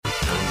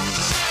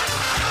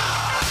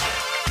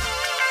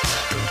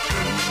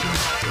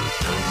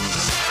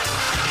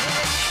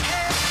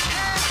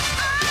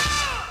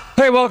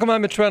Hey, welcome.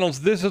 I'm Mitch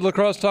Reynolds. This is La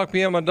Crosse Talk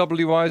PM on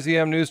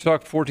WYZM News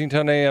Talk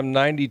 1410 AM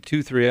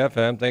 92.3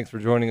 FM. Thanks for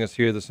joining us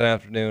here this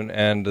afternoon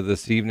and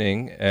this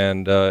evening.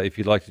 And if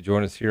you'd like to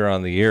join us here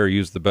on the air,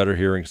 use the Better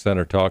Hearing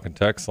Center talk and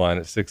text line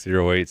at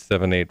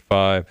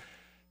 608-785-7914,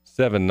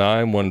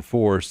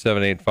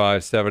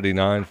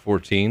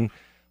 785-7914.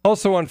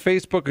 Also on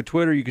Facebook and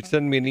Twitter, you can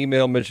send me an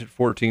email, Mitch at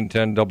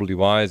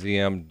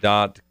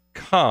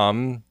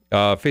 1410WYZM.com.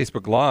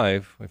 Facebook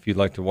Live, if you'd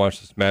like to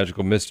watch this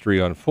magical mystery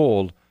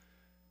unfold.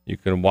 You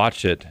can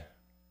watch us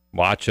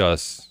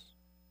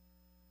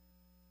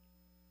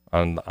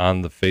on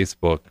the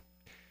Facebook.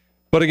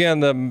 But again,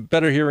 the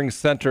Better Hearing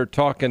Center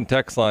talk and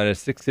text line is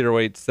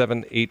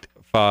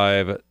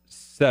 608-785-7914,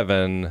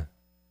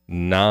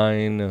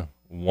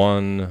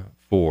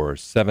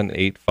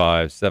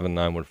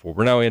 785-7914.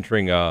 We're now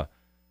entering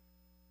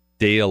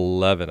day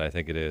 11, I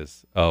think it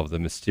is, of the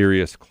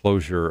mysterious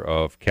closure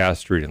of Cass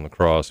Street in La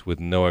Crosse with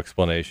no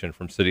explanation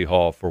from City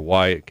Hall for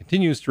why it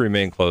continues to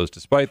remain closed,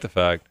 despite the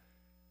fact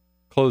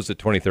closed at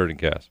 23rd and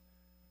Cass,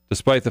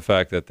 despite the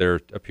fact that there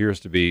appears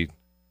to be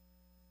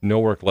no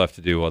work left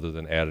to do other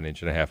than add 1.5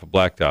 inches of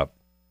blacktop.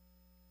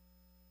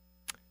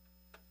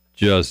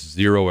 Just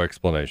zero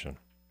explanation.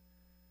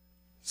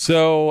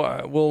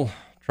 So we'll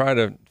try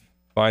to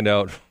find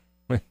out.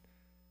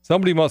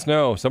 Somebody must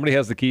know. Somebody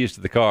has the keys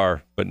to the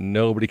car, but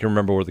nobody can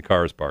remember where the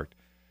car is parked.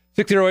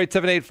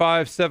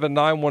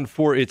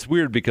 608-785-7914. It's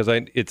weird because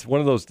it's one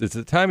of those, it's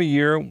a time of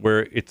year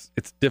where it's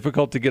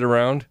difficult to get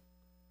around,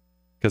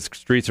 because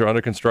streets are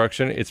under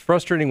construction. It's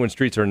frustrating when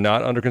streets are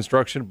not under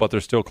construction, but they're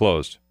still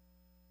closed.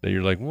 Then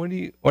you're like, what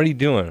are you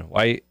doing?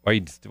 Why are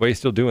you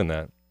still doing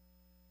that?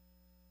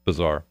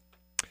 Bizarre.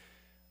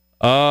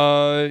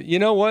 You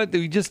know what?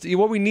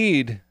 What we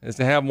need is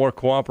to have more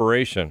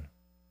cooperation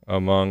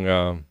among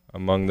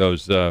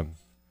those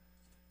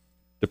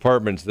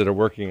departments that are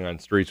working on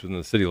streets within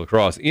the city of La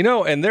Crosse.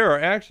 And there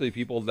are actually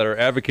people that are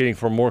advocating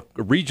for more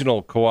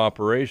regional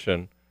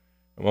cooperation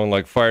among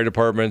like fire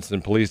departments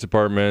and police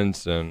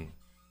departments and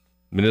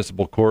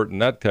municipal court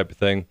and that type of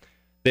thing.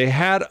 They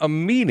had a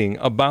meeting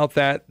about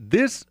that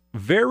this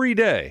very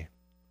day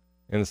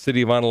in the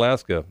city of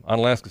Onalaska.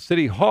 Onalaska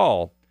City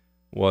Hall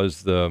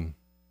was the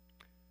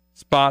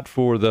spot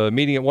for the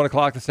meeting at 1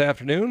 o'clock this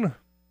afternoon.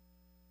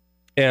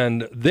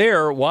 And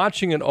there,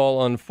 watching it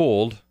all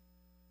unfold,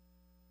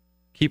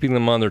 keeping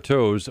them on their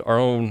toes, our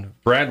own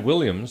Brad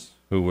Williams,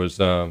 who was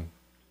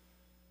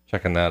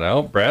checking that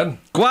out. Brad?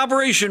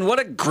 Cooperation, what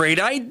a great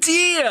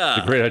idea!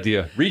 It's a great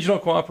idea. Regional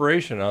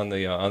cooperation on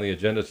the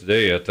agenda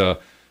today at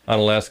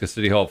Onalaska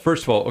City Hall.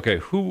 First of all, okay,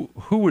 who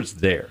was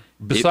there?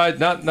 Besides,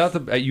 not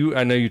you.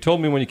 I know you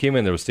told me when you came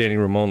in there was standing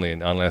room only in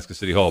Onalaska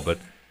City Hall, but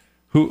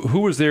who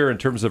was there in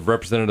terms of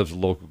representatives of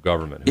local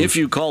government? If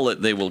you call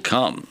it, they will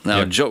come. Now,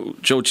 yeah. Joe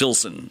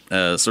Chilson,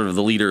 sort of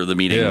the leader of the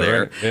meeting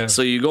there. Right, yeah.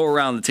 So you go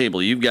around the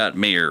table. You've got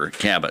Mayor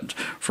Cabot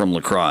from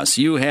La Crosse.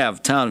 You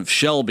have Town of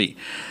Shelby,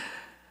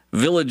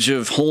 Village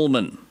of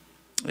Holman.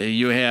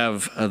 You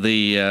have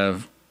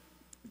the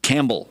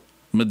Campbell,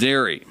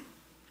 Maderi,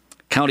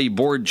 County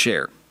Board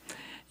Chair.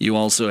 You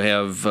also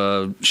have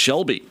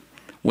Shelby.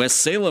 West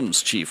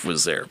Salem's chief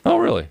was there. Oh,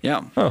 really?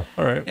 Yeah. Oh,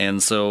 all right.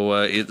 And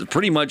so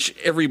pretty much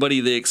everybody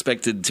they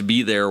expected to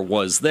be there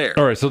was there.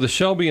 All right. So the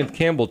Shelby and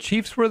Campbell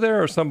chiefs were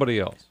there, or somebody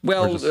else?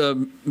 Well,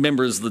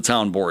 members of the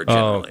town board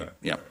generally. Oh, okay.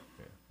 Yeah.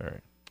 All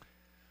right.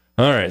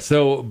 All right.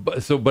 So,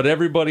 but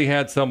everybody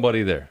had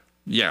somebody there.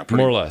 Yeah,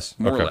 more or less.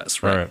 More or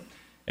less, right. All right.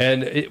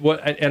 And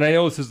and I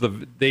know this is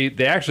they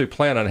actually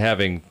plan on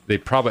having,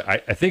 I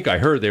think I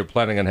heard they were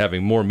planning on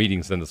having more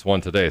meetings than this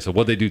one today. So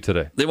what they do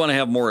today? They want to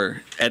have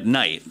more at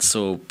night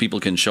so people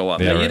can show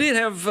up. Yeah, now, right. You did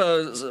have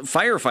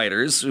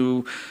firefighters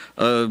who,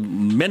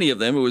 many of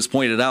them, it was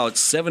pointed out,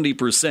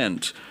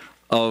 70%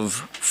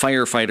 of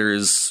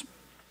firefighters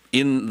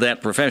in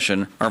that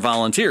profession are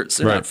volunteers.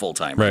 They're not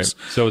full-timers. Right.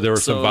 So there were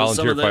some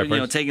volunteer them,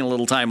 firefighters. Taking a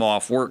little time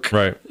off work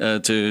right.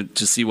 To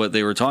see what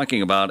they were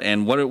talking about.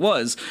 And what it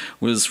was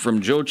from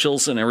Joe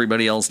Chilson,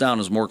 everybody else down,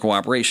 is more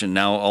cooperation.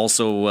 Now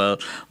also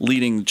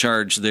leading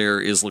charge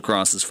there is La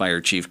Crosse's fire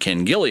chief,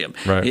 Ken Gilliam.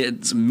 Right.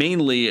 It's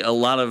mainly a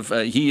lot of,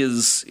 he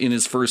is in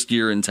his first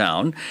year in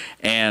town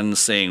and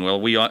saying, well,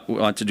 we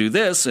ought to do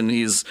this. And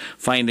he's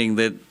finding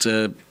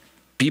that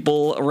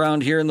people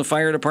around here in the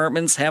fire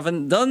departments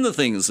haven't done the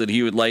things that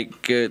he would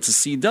like to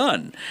see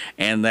done.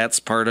 And that's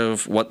part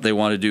of what they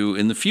want to do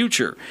in the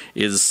future,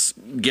 is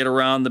get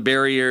around the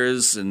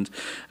barriers. And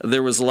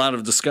there was a lot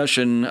of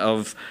discussion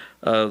of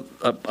a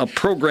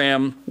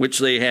program which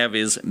they have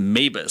is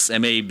MABAS,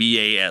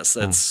 M-A-B-A-S.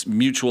 That's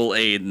mutual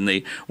aid.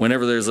 And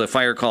whenever there's a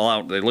fire call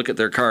out, they look at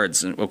their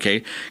cards and,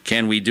 okay,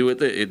 can we do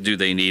it? Do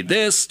they need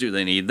this? Do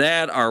they need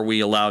that? Are we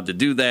allowed to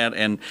do that?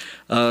 And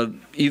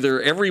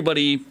either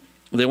everybody...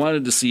 They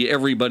wanted to see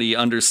everybody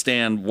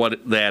understand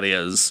what that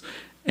is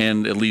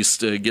and at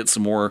least get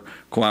some more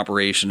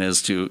cooperation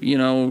as to,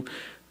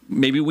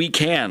 maybe we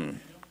can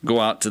go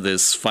out to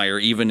this fire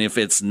even if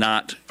it's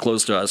not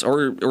close to us.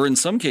 Or in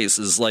some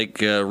cases,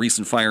 like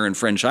recent fire in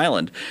French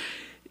Island,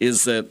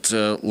 is that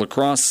La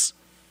Crosse,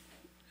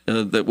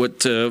 that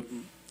what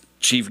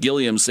Chief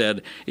Gilliam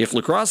said, if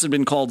La Crosse had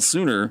been called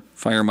sooner,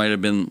 fire might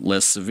have been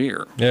less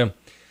severe. Yeah.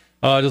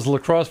 Does the La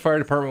Crosse Fire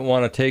Department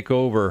want to take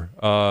over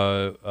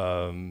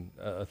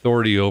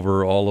authority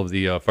over all of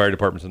the fire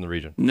departments in the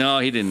region? No,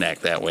 he didn't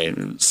act that way. It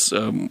was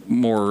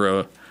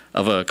more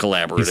of a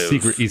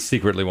collaborative. He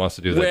secretly wants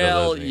to do that.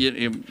 Well,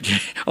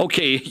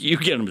 okay, you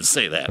get him to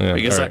say that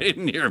because right. I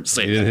didn't hear him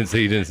say that.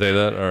 He didn't say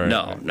that. All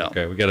right. No.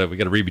 Okay, we got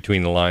to read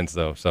between the lines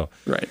though. So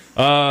right.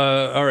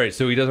 All right.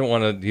 So he doesn't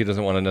want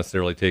to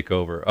necessarily take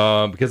over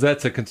because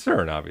that's a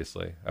concern.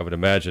 Obviously, I would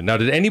imagine. Now,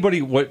 did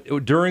anybody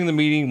during the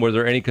meeting were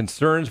there any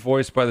concerns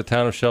voiced by the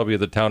town of Shelby or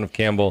the town of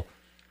Campbell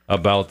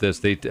about this?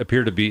 They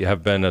appear to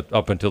have been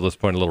up until this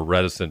point a little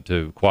reticent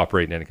to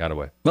cooperate in any kind of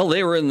way. Well,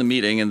 they were in the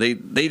meeting and they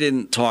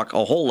didn't talk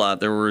a whole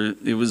lot.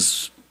 It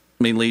was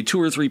mainly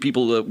 2 or 3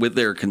 people with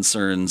their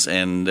concerns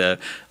and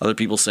other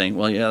people saying,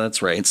 "Well, yeah,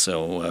 that's right."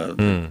 So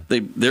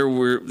there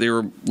were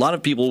a lot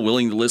of people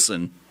willing to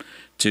listen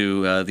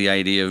to the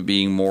idea of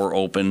being more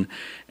open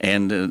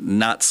and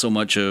not so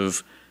much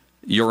of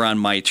 "you're on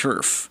my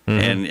turf"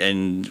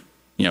 and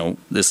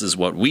this is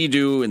what we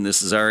do, and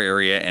this is our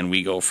area, and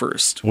we go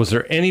first. Was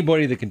there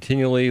anybody that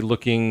continually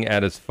looking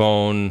at his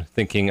phone,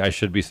 thinking I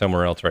should be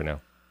somewhere else right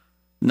now?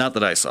 Not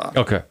that I saw.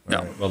 Okay. No.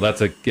 Right. Well,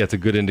 that's a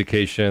good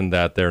indication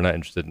that they're not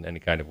interested in any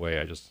kind of way.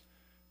 I just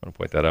want to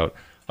point that out.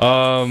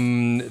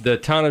 The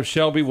town of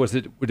Shelby, was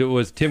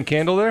Tim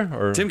Candle there?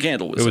 Or Tim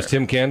Candle was there. It was there.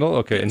 Tim Candle?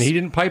 Okay. Yes. And he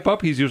didn't pipe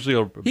up? He's usually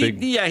a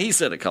big... He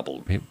said a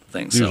couple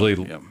things. Usually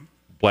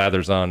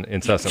blathers on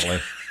incessantly.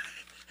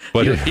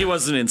 But he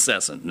wasn't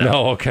incessant.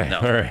 No, okay. No.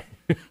 All right.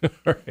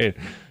 All right.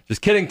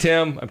 Just kidding,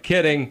 Tim. I'm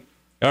kidding.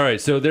 All right.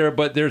 So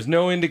there's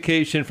no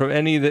indication from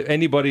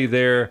anybody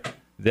there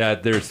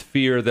that there's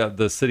fear that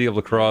the city of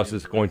La Crosse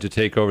is going to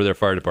take over their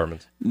fire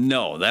departments.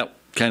 No, that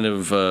kind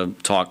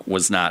of talk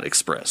was not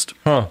expressed.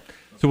 Huh.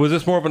 So was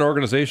this more of an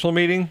organizational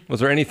meeting? Was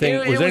there anything?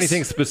 Was there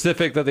anything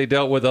specific that they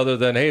dealt with other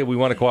than, hey, we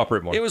want to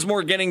cooperate more? It was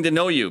more getting to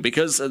know you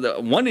because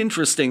one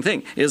interesting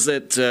thing is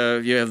that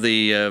you have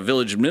the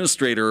village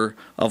administrator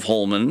of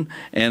Holmen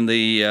and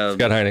the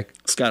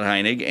Scott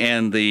Heinig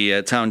and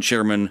the town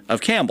chairman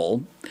of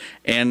Campbell,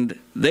 and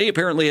they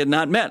apparently had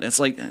not met. It's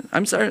like,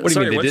 I'm sorry, what's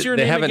your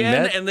name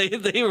again? Met? And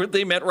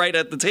they met right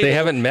at the table. They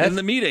haven't met in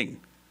the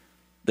meeting.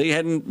 They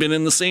hadn't been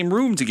in the same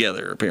room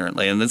together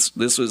apparently, and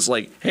this was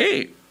like,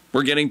 hey,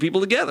 we're getting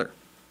people together.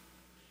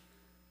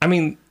 I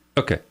mean,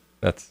 okay,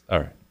 that's all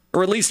right.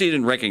 Or at least he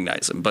didn't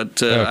recognize him,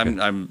 but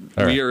okay.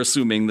 We are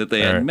assuming that they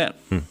hadn't met.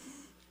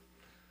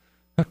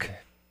 Okay.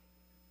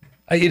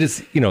 It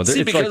is,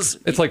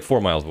 it's like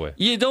 4 miles away.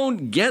 You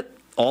don't get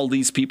all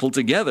these people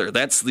together.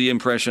 That's the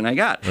impression I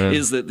got,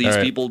 is that these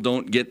people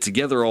don't get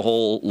together a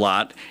whole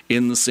lot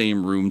in the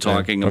same room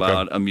talking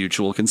about a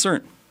mutual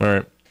concern. All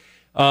right.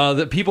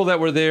 The people that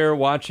were there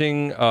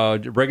watching,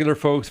 regular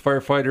folks,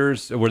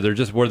 firefighters, were there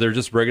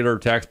just regular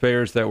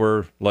taxpayers that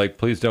were like,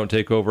 please don't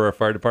take over our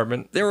fire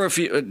department? There were a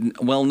few.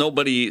 Well,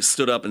 nobody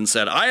stood up and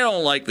said, I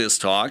don't like this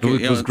talk.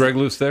 Was Greg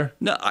Luce there?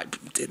 No, I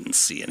didn't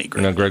see any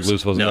Greg No, Luce. Greg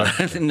Luce wasn't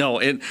there?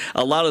 No.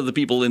 A lot of the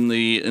people in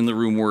the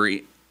room were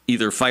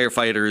either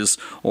firefighters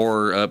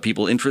or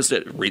people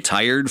interested,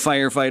 retired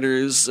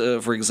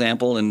firefighters, for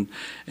example,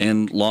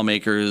 and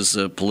lawmakers,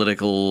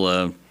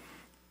 political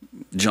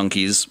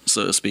junkies,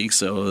 so to speak.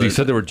 So you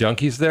said there were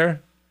junkies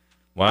there?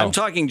 Wow. I'm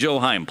talking Joe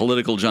Heim,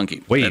 political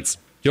junkie. Wait,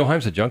 Joe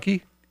Heim's a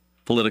junkie?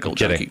 Political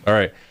junkie. All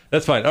right,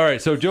 that's fine. All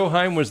right, so Joe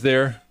Heim was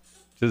there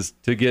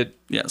to get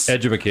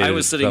educated. I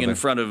was sitting in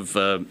front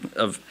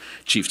of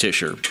Chief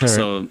Tischer,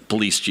 so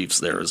police chief's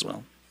there as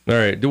well. All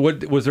right.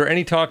 Was there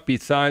any talk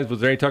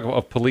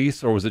of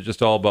police, or was it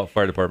just all about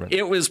fire department?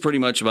 It was pretty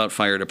much about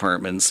fire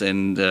departments,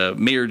 and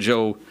Mayor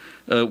Joe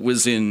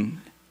was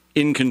in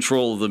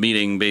control of the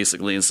meeting,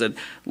 basically, and said,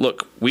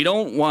 look, we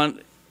don't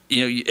want,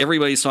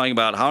 everybody's talking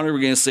about how are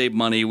we going to save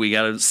money? We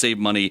got to save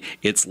money.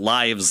 It's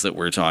lives that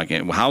we're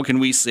talking. How can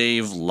we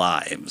save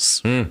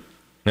lives? Yeah.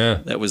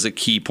 That was a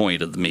key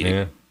point of the meeting.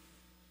 Yeah.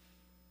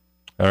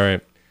 All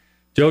right.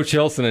 Joe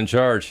Chilson in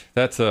charge.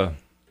 That's a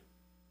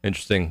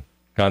interesting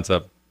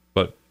concept,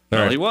 but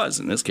he was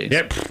in this case.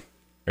 Yep.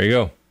 There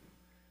you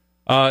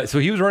go. So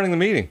he was running the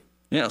meeting.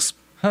 Yes.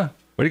 Huh.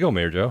 Way to go,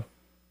 Mayor Joe.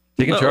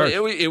 Taking charge.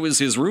 It was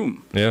his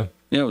room. Yeah.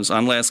 Yeah, it was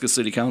Onalaska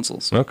City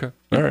Council's. Okay.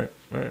 All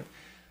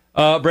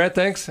right. Brad,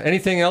 thanks.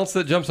 Anything else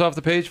that jumps off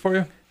the page for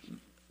you?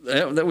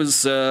 That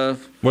was.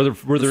 Were there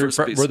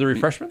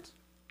refreshments?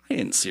 I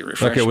didn't see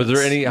refreshments. Okay. Was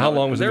there any? How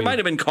long was it? There might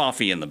have been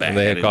coffee in the back. And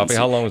they had coffee.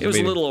 How long was it? It was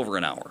a little over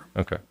an hour.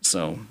 Okay.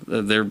 So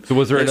was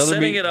there another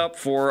setting it up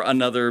for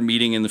another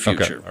meeting in the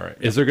future. Okay. All right.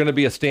 Is there going to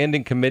be a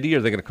standing committee?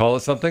 Are they going to call it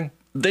something?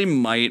 They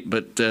might,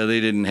 but they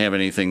didn't have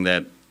anything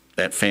that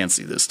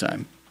fancy this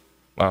time.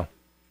 Wow.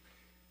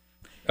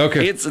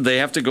 Okay. They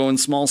have to go in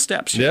small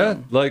steps. Yeah,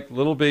 like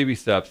little baby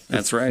steps.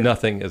 That's right.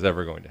 Nothing is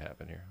ever going to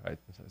happen here. I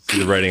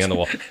see the writing on the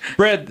wall.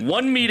 Brad,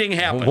 one meeting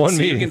happened. One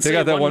meeting. You can say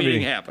got that one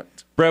meeting happened.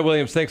 Brad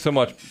Williams, thanks so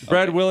much.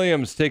 Brad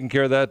Williams taking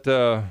care of that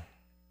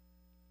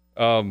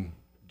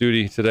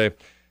duty today.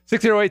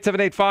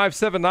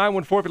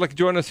 608-785-7914 if you'd like to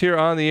join us here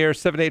on the air.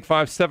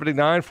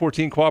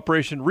 785-7914,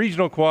 cooperation,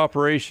 regional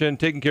cooperation,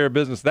 taking care of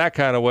business that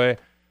kind of way.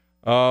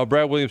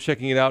 Brad Williams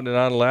checking it out in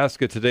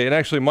Onalaska today. And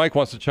actually, Mike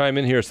wants to chime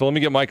in here, so let me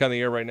get Mike on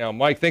the air right now.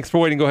 Mike, thanks for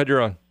waiting. Go ahead,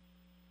 you're on.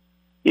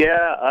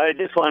 Yeah, I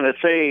just want to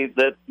say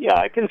that,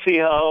 I can see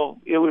how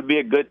it would be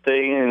a good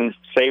thing in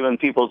saving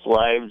people's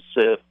lives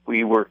if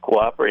we were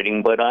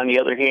cooperating. But on the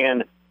other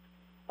hand,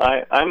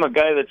 I'm a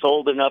guy that's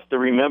old enough to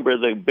remember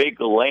the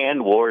big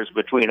land wars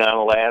between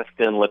Onalaska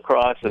and La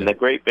Crosse and the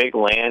great big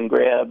land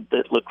grab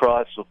that La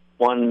Crosse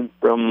won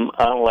from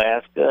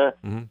Onalaska.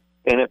 Mm-hmm.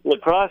 And if La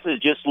Crosse is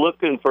just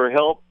looking for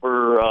help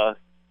for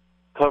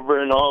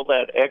covering all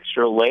that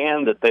extra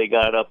land that they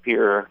got up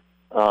here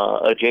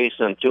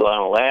adjacent to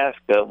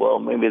Onalaska, well,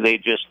 maybe they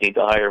just need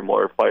to hire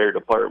more fire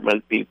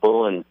department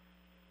people and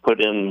put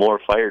in more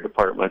fire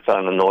departments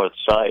on the north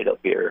side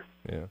up here.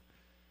 Yeah.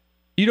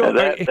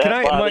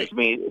 That bothers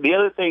me. The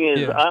other thing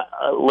is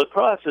La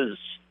Crosse has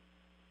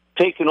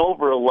taken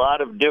over a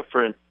lot of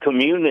different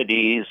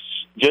communities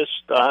just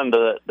on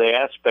the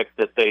aspect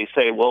that they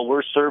say, well,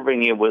 we're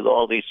serving you with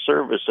all these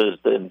services,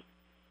 then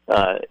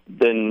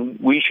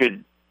we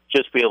should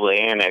just be able to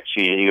annex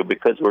you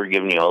because we're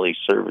giving you all these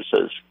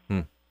services.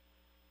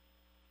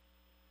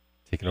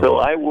 So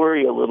I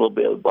worry a little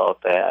bit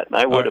about that, and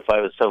I would if I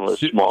was some of the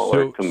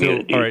smaller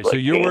communities. All right, so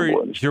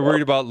you're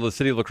worried about the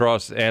city of La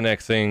Crosse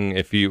annexing,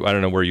 I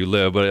don't know where you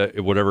live, but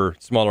whatever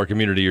smaller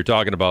community you're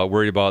talking about,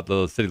 worried about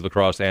the city of La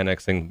Crosse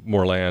annexing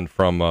more land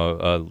from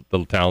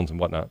little towns and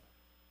whatnot.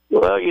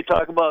 Well, you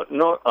talk about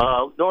North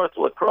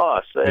La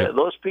Crosse.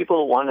 Those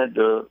people wanted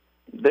to.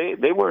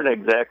 They weren't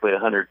exactly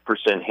 100%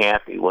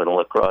 happy when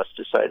La Crosse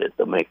decided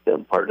to make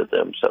them part of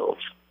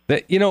themselves.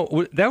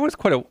 That was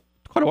quite a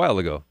while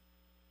ago,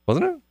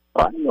 wasn't it?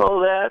 I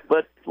know that,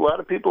 but a lot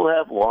of people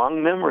have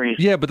long memories.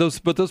 Yeah, but those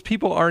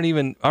people aren't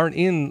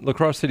in La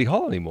Crosse City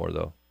Hall anymore,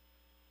 though.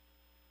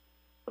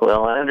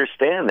 Well, I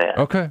understand that.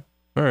 Okay,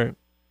 all right.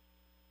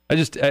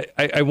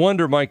 I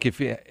wonder, Mike,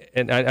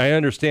 and I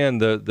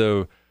understand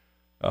the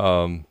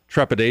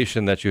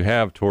trepidation that you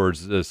have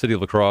towards the city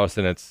of La Crosse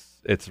and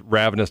its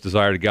ravenous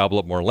desire to gobble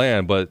up more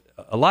land, but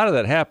a lot of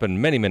that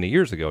happened many, many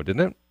years ago,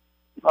 didn't it?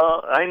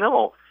 I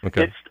know.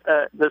 Okay. It's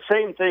the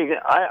same thing.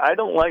 I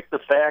don't like the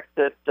fact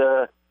that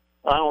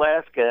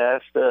Onalaska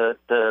has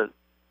to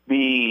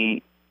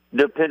be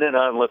dependent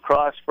on La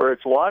Crosse for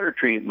its water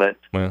treatment.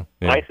 Well,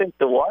 yeah. I think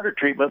the water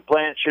treatment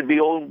plant should be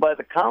owned by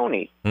the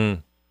county.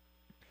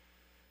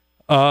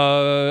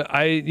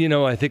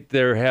 I think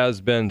there has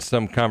been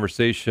some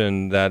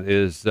conversation that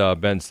is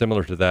been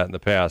similar to that in the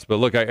past. But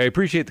look, I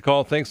appreciate the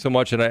call. Thanks so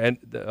much.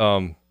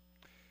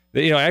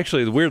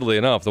 Actually, weirdly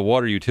enough, the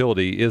water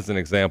utility is an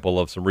example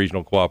of some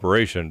regional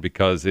cooperation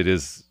because it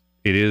is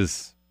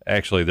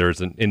actually there's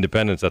an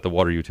independence that the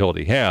water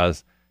utility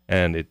has,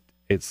 and it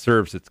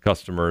serves its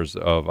customers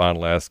of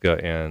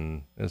Onalaska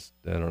and I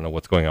don't know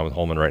what's going on with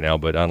Holman right now,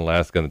 but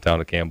Onalaska and the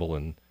town of Campbell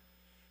and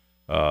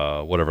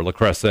La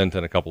Crescent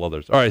and a couple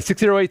others. All right,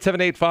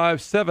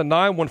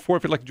 608-785-7914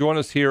 if you'd like to join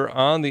us here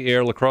on the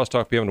air. La Crosse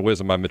Talk PM and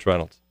Wisdom. I'm Mitch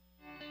Reynolds.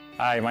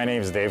 Hi, my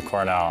name is Dave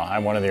Cornell.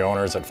 I'm one of the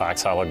owners at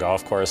Fox Hollow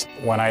Golf Course.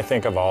 When I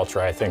think of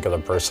Ultra, I think of the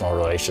personal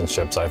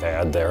relationships I've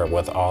had there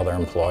with all their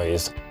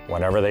employees.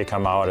 Whenever they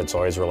come out, it's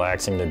always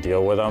relaxing to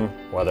deal with them,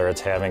 whether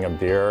it's having a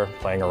beer,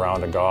 playing a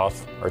round of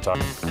golf, or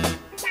talking.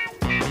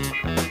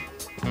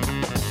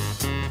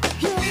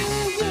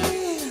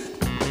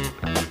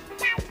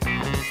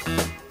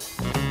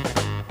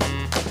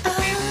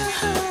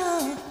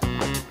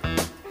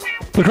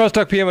 La Crosse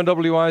Talk PM and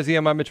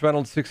WIZM. I'm Mitch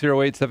Reynolds,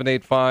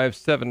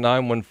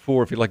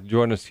 608-785-7914. If you'd like to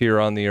join us here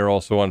on the air,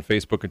 also on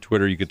Facebook and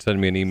Twitter, you can send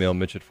me an email,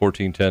 Mitch at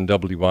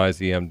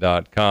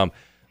 1410WIZM.com.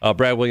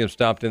 Brad Williams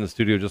stopped in the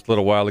studio just a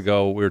little while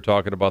ago. We were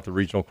talking about the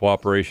regional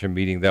cooperation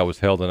meeting that was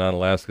held in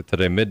Onalaska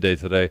today, midday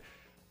today.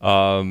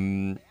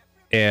 And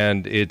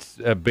it's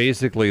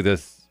basically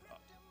this.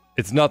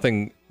 It's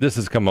nothing. This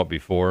has come up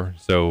before,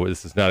 so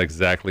this is not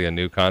exactly a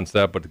new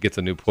concept, but it gets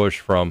a new push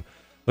from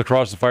La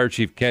Crosse Fire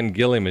Chief Ken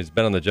Gilliam. Has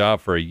been on the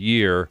job for a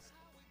year,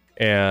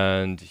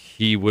 and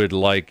he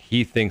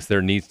thinks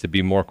there needs to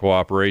be more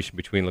cooperation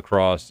between La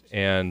Crosse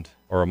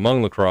or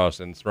among La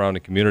Crosse and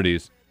surrounding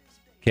communities.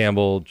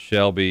 Campbell,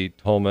 Shelby,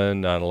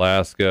 Tolman,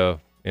 Onalaska.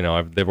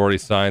 They've already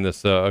signed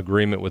this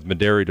agreement with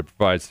Madera to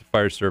provide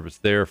fire service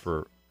there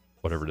for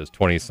whatever it is,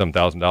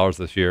 $20,000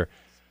 this year.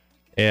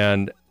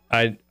 And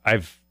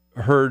I've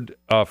heard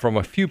from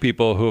a few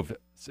people who have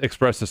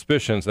expressed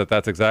suspicions that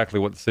that's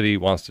exactly what the city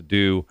wants to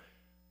do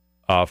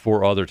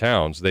for other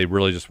towns. They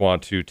really just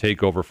want to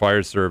take over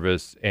fire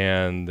service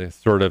and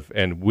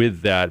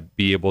with that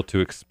be able to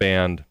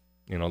expand,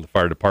 the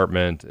fire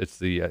department. It's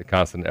the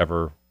constant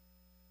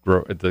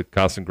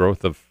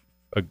growth of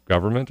a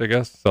government, I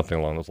guess, something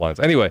along those lines.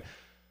 Anyway,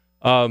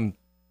 and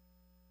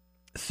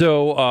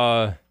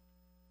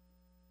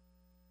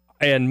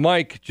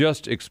Mike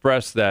just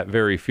expressed that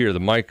very fear. The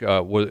Mike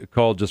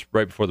called just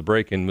right before the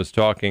break and was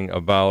talking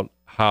about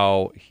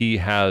how he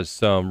has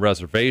some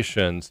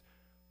reservations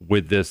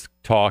with this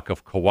talk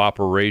of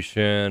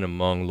cooperation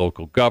among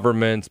local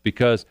governments,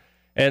 because,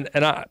 and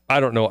I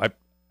don't know, I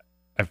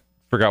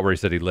forgot where he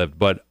said he lived,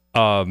 but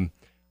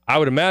I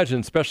would imagine,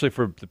 especially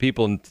for the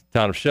people in the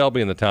town of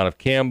Shelby and the town of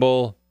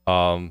Campbell,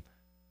 I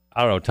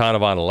don't know, town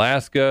of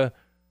Onalaska,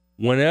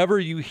 whenever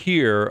you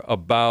hear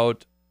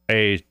about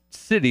a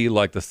city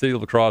like the city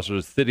of La Crosse or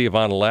the city of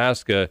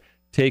Onalaska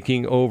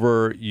taking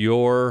over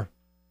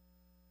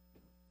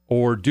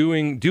or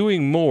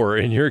doing more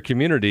in your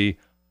community,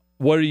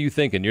 what are you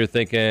thinking? You're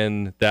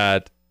thinking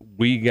that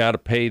we got to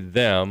pay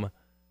them.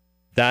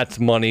 That's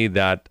money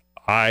that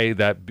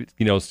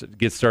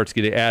starts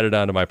getting added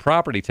onto my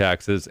property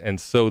taxes,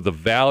 and so the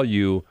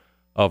value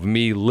of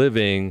me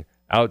living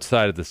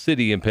outside of the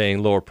city and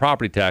paying lower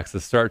property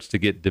taxes starts to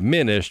get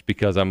diminished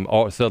because I'm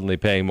suddenly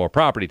paying more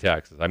property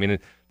taxes. I mean,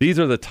 these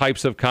are the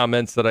types of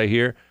comments that I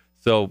hear,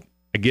 so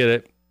I get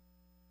it.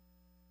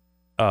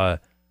 I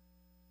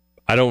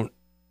don't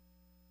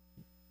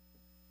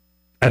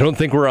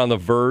think we're on the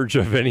verge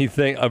of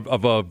anything,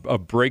 of a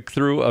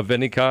breakthrough of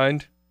any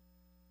kind,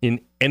 in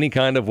any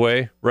kind of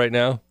way right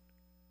now.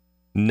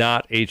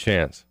 Not a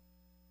chance.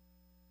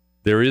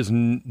 There is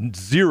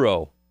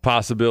zero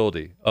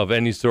possibility of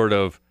any sort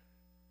of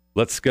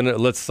let's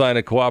sign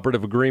a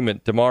cooperative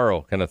agreement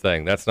tomorrow kind of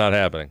thing. That's not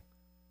happening.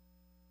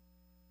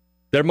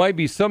 There might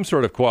be some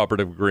sort of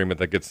cooperative agreement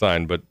that gets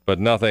signed, but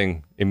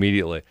nothing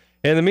immediately.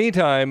 In the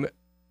meantime,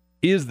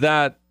 is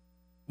that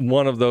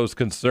one of those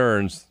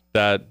concerns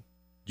that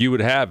you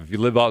would have if you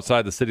live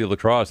outside the city of La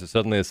Crosse, and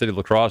suddenly the city of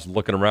La Crosse is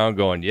looking around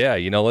going, yeah,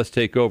 let's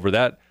take over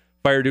that.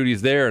 Fire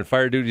duty's there and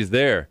fire duty's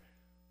there.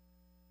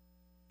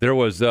 There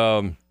was,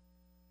 I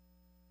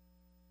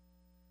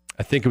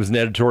think it was an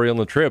editorial in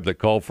the Trib that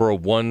called for a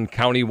one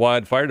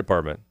county-wide fire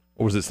department.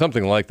 Or was it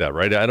something like that,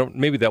 right?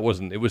 Maybe that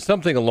wasn't, it was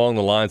something along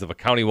the lines of a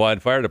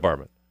county-wide fire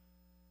department.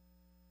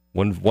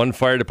 One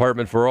fire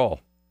department for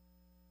all.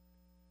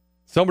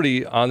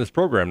 Somebody on this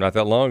program not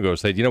that long ago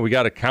said, we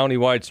got a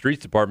county-wide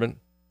streets department.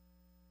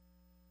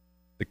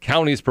 The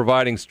county's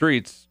providing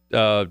street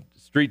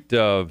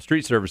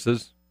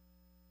services.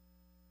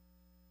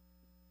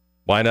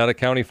 Why not a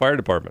county fire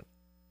department?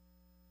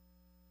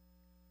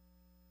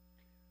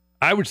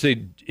 I would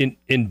say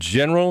in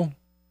general,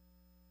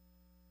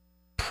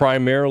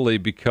 primarily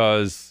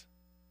because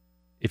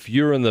if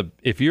you're in the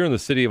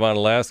city of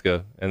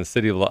Onalaska and the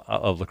city of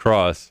La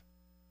Crosse,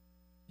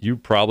 you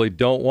probably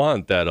don't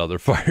want that other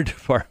fire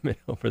department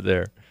over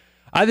there.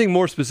 I think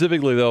more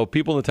specifically, though,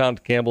 people in the town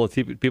of Campbell,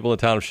 people in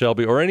the town of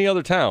Shelby, or any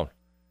other town,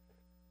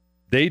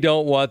 they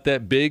don't want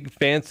that big,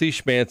 fancy,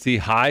 schmancy,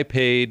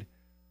 high-paid,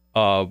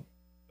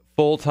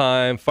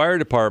 full-time fire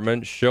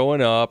department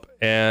showing up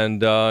and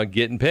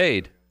getting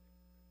paid.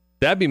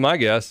 That'd be my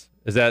guess,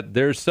 is that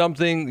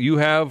you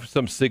have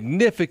some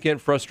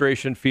significant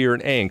frustration, fear,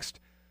 and angst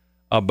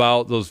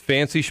about those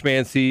fancy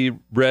schmancy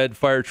red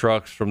fire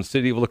trucks from the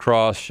city of La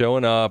Crosse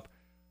showing up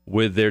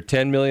with their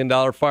 $10 million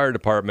fire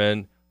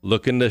department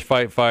looking to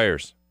fight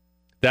fires.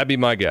 That'd be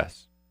my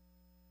guess.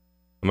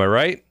 Am I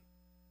right?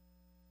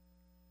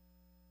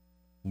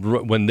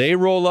 When they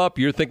roll up,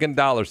 you're thinking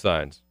dollar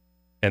signs.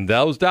 And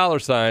those dollar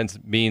signs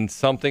mean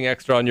something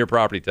extra on your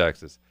property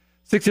taxes.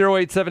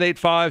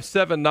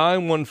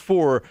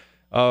 608-785-7914.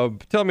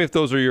 Tell me if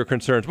those are your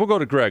concerns. We'll go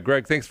to Greg.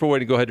 Greg, thanks for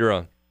waiting. Go ahead, you're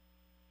on.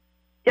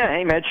 Yeah,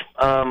 hey, Mitch.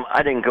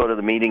 I didn't go to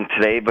the meeting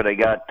today, but I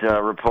got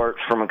reports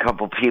from a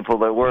couple people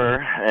that were,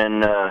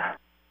 and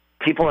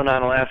people in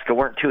Onalaska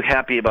weren't too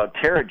happy about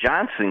Tara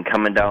Johnson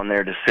coming down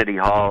there to City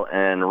Hall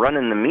and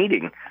running the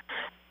meeting.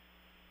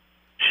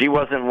 She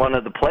wasn't one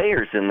of the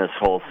players in this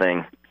whole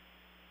thing.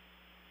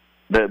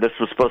 This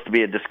was supposed to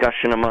be a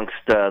discussion amongst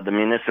the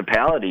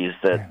municipalities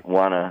that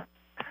want to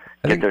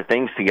get their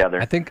things together.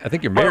 I think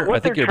your mayor. I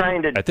think your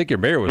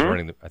mayor was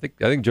running. I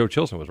think Joe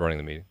Chilson was running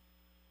the meeting.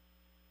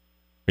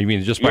 You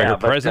mean just by her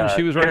presence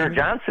she was running? Tara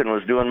Johnson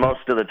was doing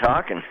most of the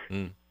talking.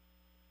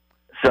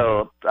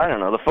 So I don't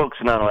know. The folks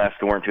in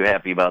Onalaska weren't too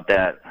happy about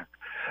that.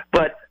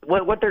 But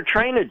what they're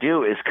trying to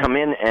do is come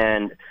in,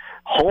 and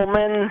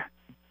Holmen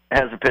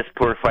has a piss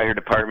poor fire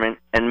department,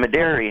 and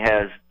Medarie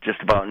has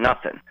just about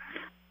nothing.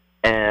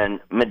 And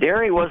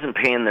Medarie wasn't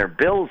paying their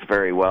bills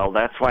very well.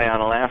 That's why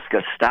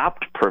Onalaska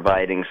stopped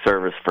providing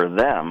service for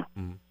them.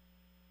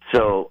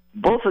 So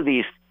both of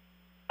these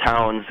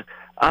towns,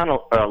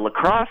 La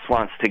Crosse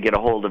wants to get a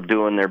hold of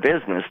doing their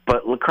business,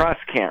 but La Crosse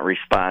can't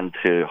respond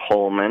to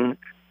Holmen,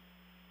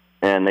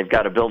 and they've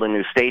got to build a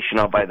new station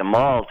out by the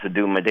mall to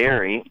do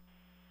Medarie.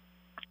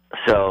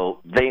 So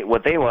they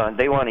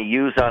want to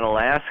use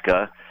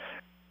Onalaska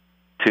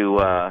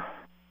to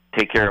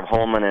take care of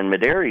Holmen and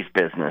Medarie's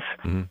business.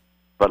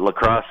 But La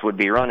Crosse would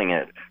be running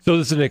it. So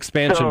this is an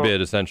expansion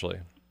bid, essentially.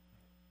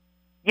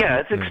 Yeah,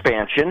 it's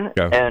expansion,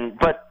 Okay.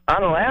 But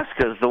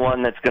Onalaska is the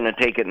one that's going to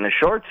take it in the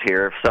shorts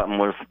here if something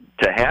was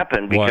to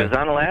happen, because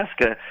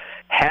Onalaska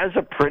has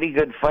a pretty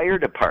good fire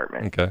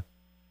department. Okay.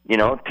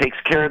 Takes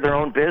care of their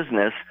own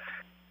business,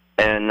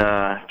 and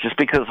just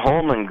because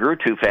Holmen grew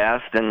too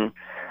fast, and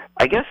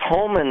I guess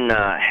Holmen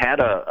had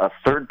a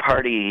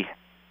third-party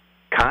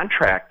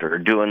contractor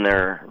doing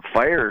their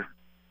fire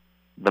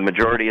the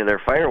majority of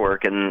their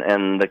firework,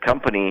 and the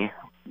company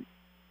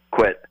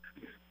quit.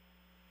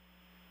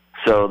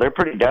 So they're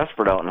pretty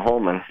desperate out in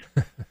Holman.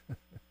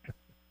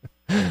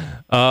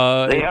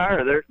 They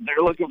are.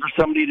 They're looking for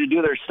somebody to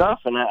do their stuff,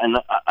 and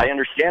I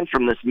understand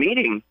from this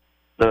meeting,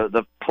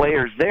 the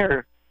players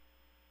there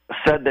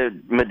said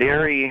that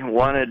Medairi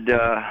wanted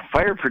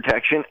fire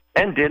protection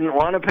and didn't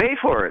want to pay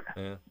for it.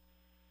 Yeah.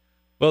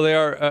 Well, they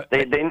are.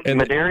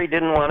 Medairi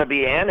didn't want to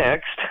be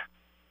annexed.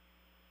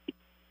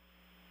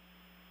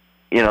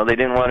 You know, they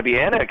didn't want to be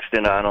annexed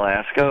into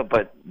Onalaska,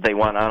 but they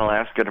want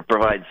Onalaska to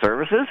provide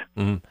services.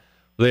 Mm-hmm.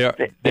 They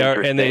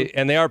are,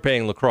 and they are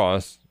paying La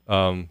Crosse,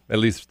 at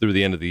least through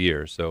the end of the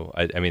year. So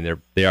I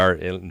mean, they are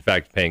in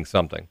fact paying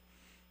something.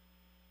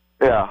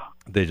 Yeah.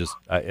 They just,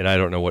 and I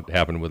don't know what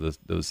happened with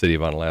the city of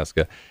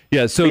Onalaska.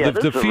 Yeah. So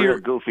this is a real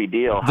goofy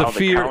deal. How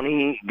the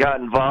county got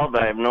involved,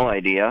 I have no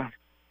idea.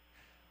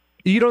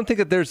 You don't think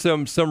that there's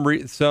some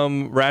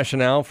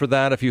rationale for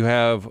that if you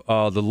have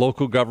the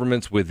local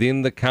governments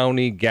within the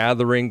county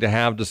gathering to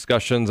have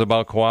discussions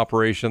about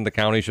cooperation? The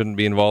county shouldn't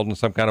be involved in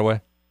some kind of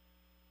way?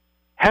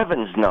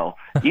 Heavens, no.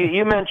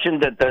 You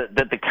mentioned that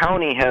the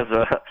county has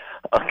a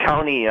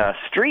county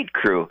street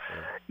crew.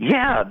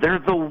 Yeah, they're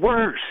the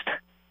worst.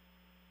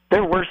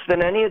 They're worse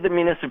than any of the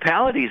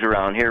municipalities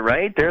around here,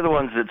 right? They're the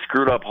ones that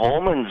screwed up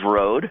Holman's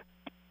Road.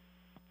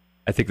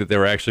 I think that there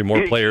were actually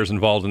more players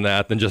involved in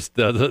that than just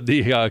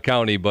the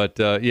county. But,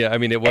 yeah, I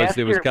mean, it was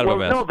kind of a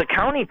mess. No, the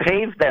county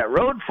paved that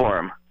road for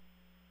them.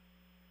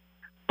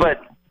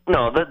 But,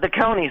 no, the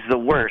county's the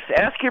worst.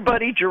 Ask your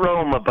buddy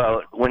Jerome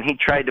about when he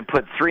tried to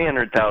put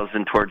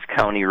 $300,000 towards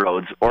county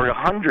roads or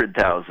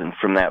 $100,000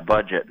 from that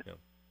budget. Yeah.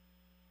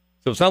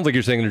 So it sounds like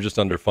you're saying they're just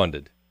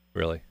underfunded,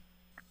 really.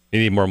 You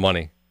need more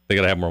money. They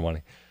got to have more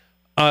money.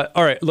 All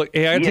right, look.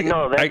 Hey,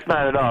 not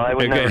at all. I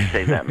would never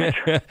say that, Mitch.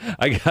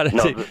 I got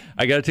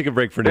to take a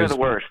break for news. They're the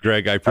worst.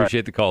 Greg, I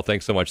appreciate the call.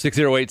 Thanks so much.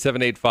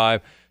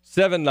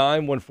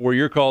 608-785-7914.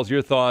 Your calls,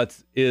 your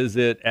thoughts. Is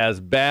it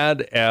as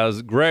bad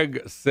as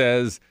Greg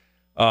says?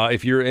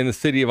 If you're in the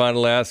city of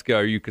Onalaska,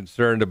 are you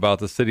concerned about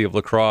the city of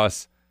La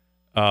Crosse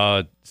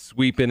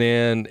sweeping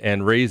in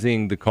and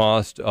raising the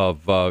cost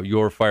of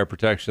your fire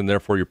protection,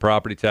 therefore your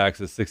property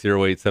taxes?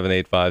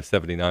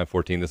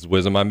 608-785-7914. This is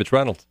Wisdom. I'm Mitch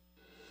Reynolds.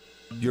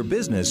 Your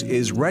business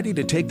is ready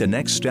to take the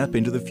next step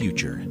into the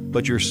future,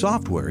 but your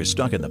software is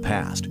stuck in the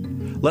past.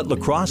 Let La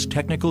Crosse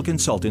Technical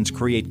Consultants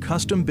create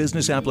custom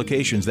business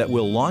applications that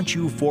will launch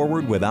you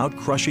forward without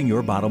crushing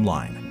your bottom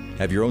line.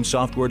 Have your own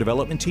software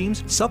development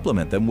teams?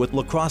 Supplement them with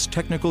La Crosse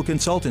Technical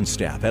Consultants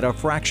staff at a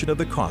fraction of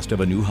the cost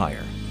of a new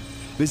hire.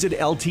 Visit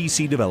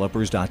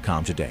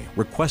ltcdevelopers.com today.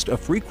 Request a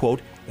free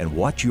quote and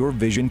watch your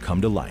vision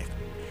come to life.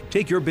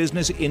 Take your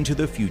business into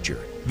the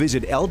future.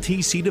 Visit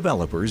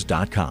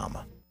ltcdevelopers.com.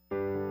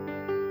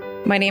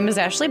 My name is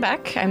Ashley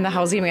Beck. I'm the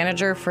housing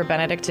manager for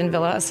Benedictine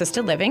Villa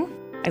Assisted Living.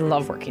 I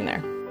love working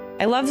there.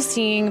 I love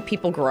seeing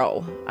people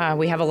grow.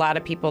 We have a lot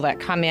of people that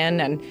come in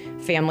and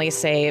families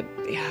say,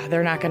 yeah,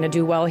 they're not going to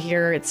do well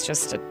here. It's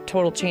just a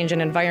total change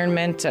in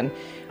environment. And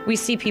we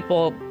see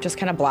people just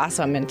kind of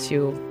blossom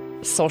into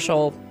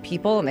social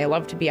people, and they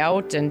love to be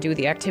out and do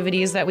the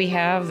activities that we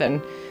have.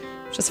 And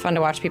it's just fun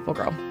to watch people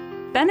grow.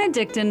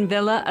 Benedictine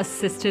Villa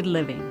Assisted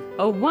Living,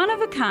 a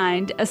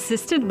one-of-a-kind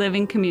assisted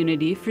living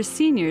community for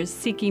seniors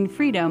seeking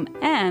freedom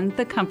and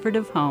the comfort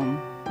of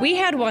home. We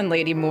had one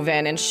lady move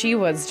in, and she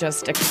was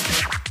just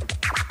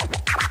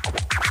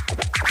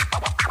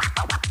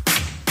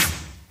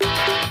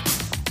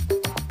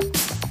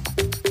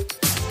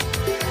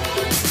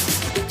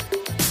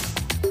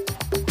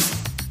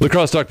La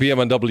Crosse Talk PM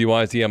on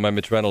WIZM. I'm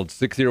Mitch Reynolds.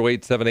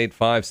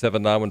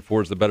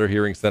 608-785-7914 is the Better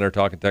Hearing Center.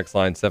 Talk and text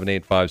line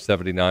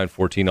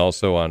 785-7914.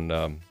 Also on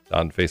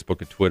Facebook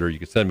and Twitter. You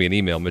can send me an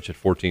email,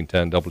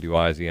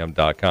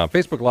 mitch@1410wizm.com.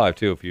 Facebook Live,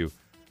 too, if you're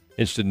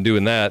interested in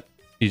doing that.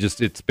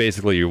 It's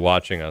basically you're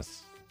watching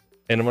us.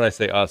 And when I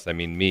say us, I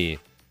mean me.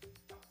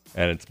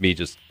 And it's me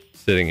just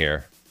sitting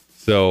here.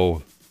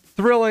 So,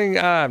 thrilling.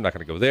 I'm not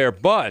going to go there.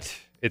 But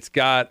it's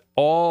got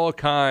all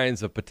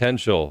kinds of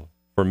potential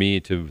for me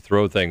to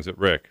throw things at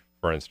Rick,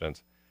 for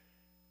instance.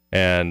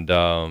 And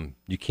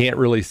you can't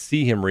really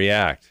see him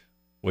react,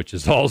 which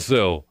is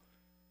also,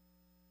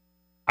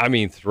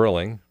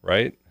 thrilling,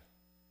 right?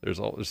 There's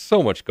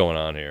so much going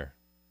on here.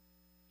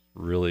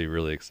 Really,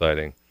 really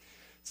exciting.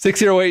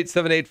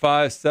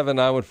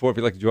 608-785-7914. If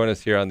you'd like to join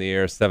us here on the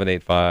air,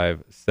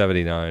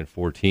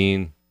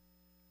 785-7914.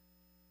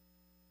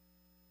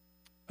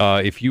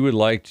 If you would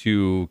like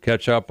to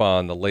catch up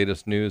on the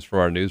latest news from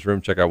our newsroom,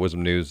 check out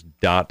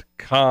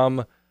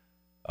wisdomnews.com.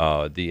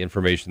 The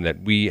information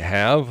that we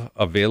have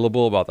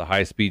available about the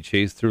high-speed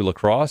chase through La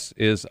Crosse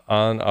is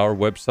on our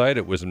website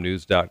at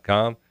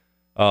wisdomnews.com.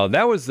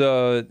 That was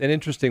an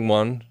interesting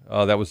one.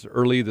 That was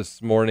early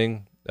this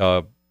morning.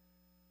 A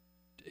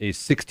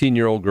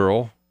 16-year-old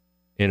girl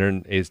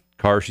in a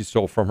car she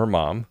stole from her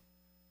mom.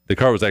 The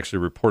car was actually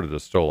reported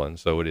as stolen,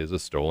 so it is a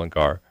stolen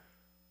car.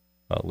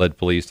 Led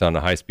police on a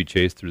high-speed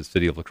chase through the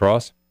city of La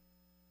Crosse.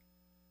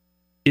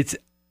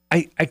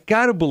 I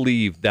got to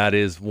believe that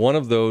is one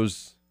of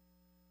those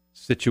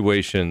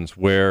situations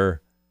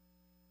where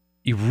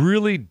you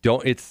really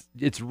don't.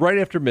 It's right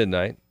after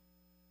midnight.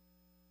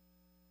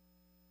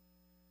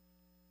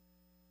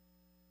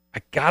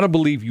 I gotta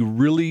believe you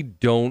really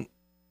don't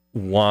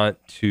want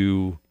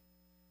to.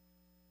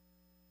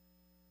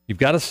 You've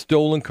got a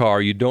stolen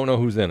car. You don't know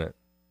who's in it.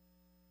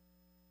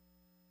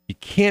 You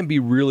can't be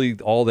really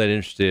all that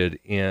interested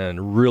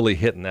in really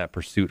hitting that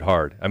pursuit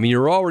hard. I mean,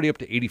 you're already up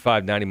to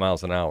 85, 90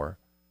 miles an hour.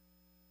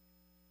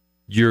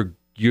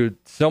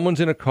 Someone's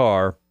in a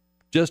car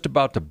just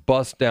about to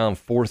bust down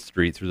 4th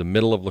Street through the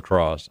middle of La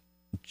Crosse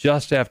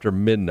just after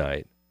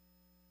midnight.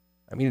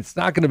 I mean, it's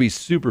not going to be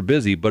super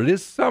busy, but it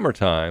is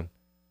summertime.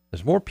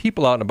 There's more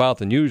people out and about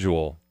than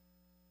usual.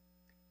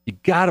 You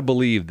got to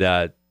believe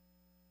that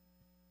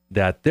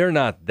they're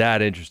not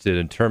that interested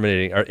in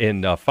terminating or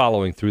in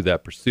following through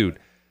that pursuit.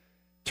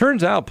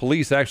 Turns out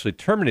police actually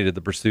terminated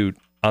the pursuit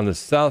on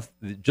the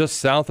just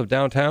south of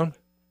downtown.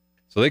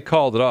 So they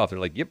called it off. They're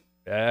like, "Yep,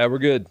 we're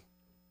good,"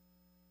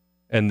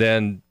 and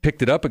then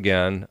picked it up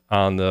again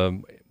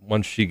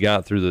once she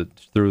got through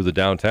the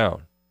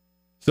downtown.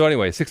 So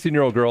anyway,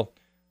 16-year-old girl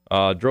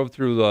drove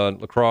through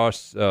La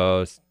Crosse,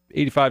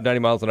 85, 90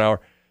 miles an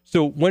hour.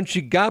 So when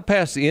she got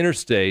past the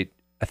interstate,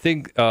 I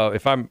think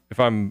if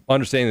I'm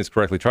understanding this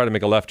correctly, tried to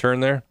make a left turn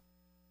there,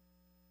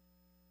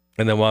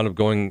 and then wound up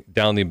going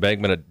down the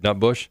embankment at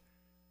Nutbush,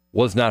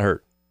 was not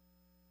hurt,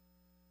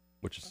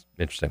 which is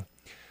interesting.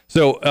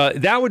 So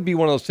that would be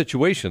one of those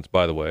situations,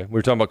 by the way. We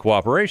were talking about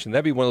cooperation.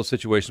 That'd be one of those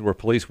situations where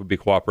police would be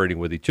cooperating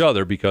with each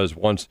other because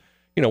once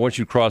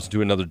you cross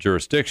into another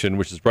jurisdiction,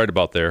 which is right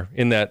about there,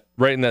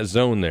 right in that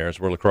zone there is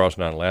where La Crosse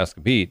and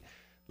Onalaska meet,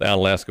 the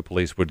Onalaska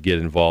police would get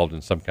involved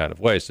in some kind of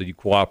way. So you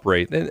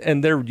cooperate,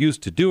 and they're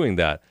used to doing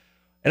that.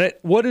 And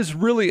what is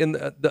really in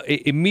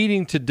a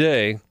meeting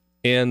today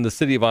in the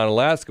city of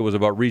Onalaska was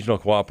about regional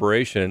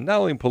cooperation,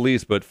 not only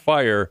police, but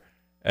fire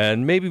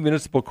and maybe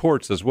municipal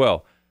courts as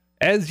well.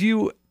 As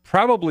you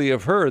probably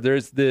have heard,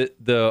 there's the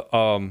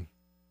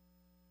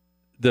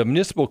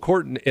municipal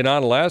court in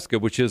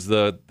Onalaska, which is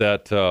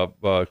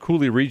that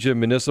Cooley Region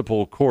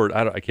Municipal Court.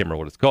 I can't remember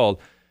what it's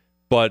called,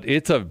 but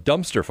it's a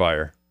dumpster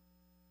fire.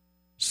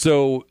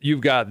 So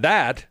you've got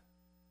that,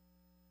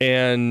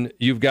 and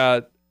you've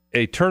got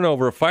a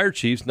turnover of fire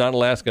chiefs,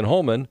 Onalaska and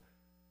Holman.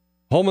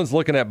 Holman's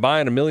looking at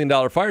buying $1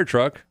 million fire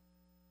truck.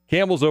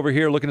 Campbell's over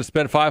here looking to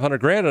spend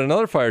 $500,000 on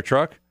another fire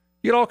truck.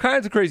 You get all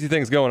kinds of crazy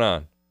things going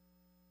on.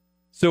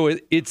 So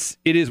it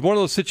is one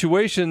of those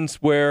situations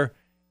where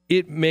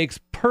it makes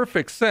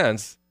perfect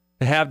sense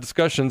to have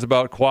discussions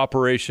about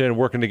cooperation,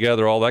 working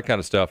together, all that kind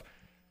of stuff.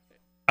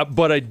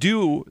 But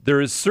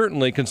there is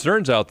certainly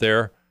concerns out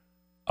there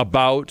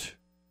about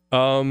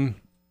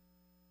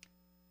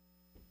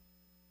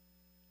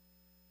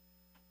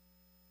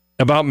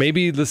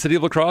maybe the city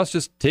of La Crosse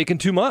just taking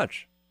too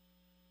much.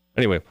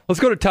 Anyway, let's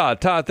go to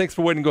Todd. Todd, thanks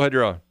for waiting. Go ahead,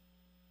 you're on.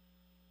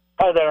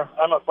 Hi there.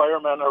 I'm a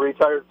fireman, a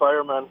retired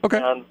fireman. Okay.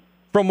 And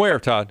from where,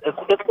 Todd?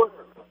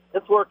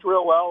 It's worked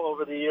real well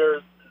over the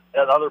years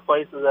at other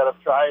places that have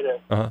tried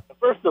it. Uh-huh.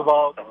 First of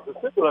all, the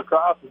city of La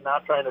Crosse is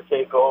not trying to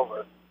take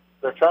over.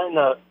 They're trying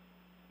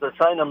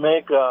to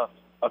make a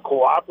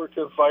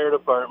cooperative fire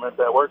department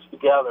that works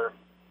together.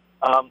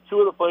 Two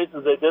of the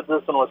places they did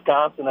this in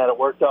Wisconsin that it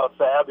worked out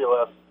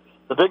fabulous.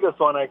 The biggest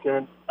one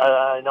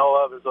I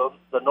know of is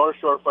the North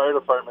Shore Fire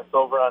Department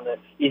over on the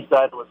east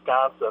side of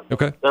Wisconsin.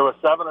 Okay. There were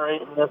 7 or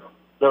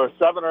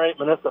 8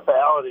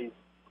 municipalities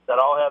that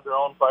all had their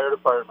own fire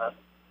department,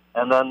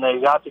 and then they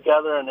got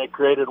together and they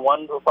created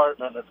one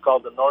department. It's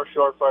called the North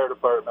Shore Fire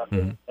Department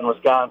in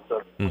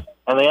Wisconsin.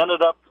 And they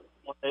ended up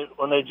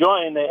when they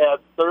joined, they had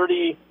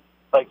 30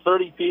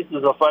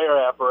 pieces of fire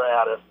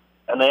apparatus,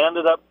 and they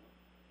ended up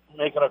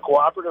making a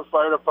cooperative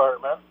fire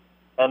department,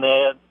 and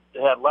they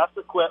had less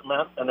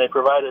equipment, and they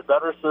provided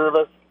better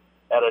service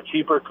at a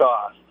cheaper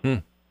cost.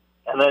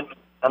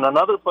 And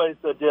another place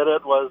that did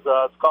it was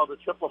it's called the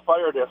Chippewa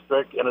Fire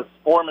District, and it's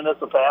 4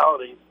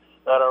 municipalities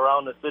that are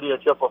around the city of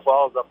Chippewa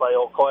Falls up by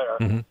Eau Claire.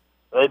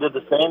 They did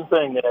the same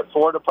thing. They had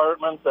 4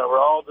 departments that were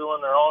all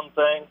doing their own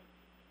thing.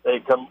 They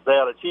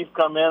had a chief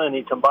come in, and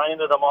he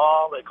combined them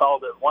all. They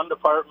called it one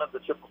department, the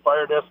Chippewa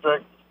Fire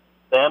District.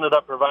 They ended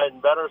up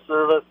providing better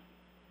service,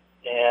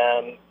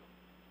 and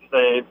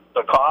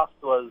the cost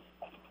was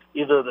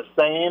either the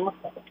same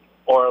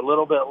or a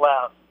little bit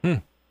less.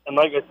 And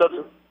like I said,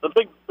 the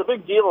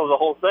big deal of the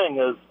whole thing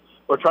is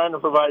they're trying to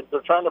provide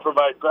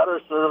better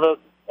service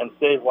and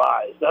save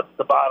lives. That's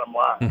the bottom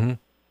line.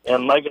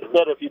 And like I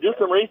said, if you do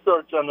some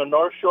research on the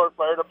North Shore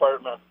Fire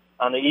Department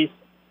on the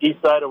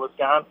east side of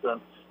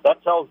Wisconsin,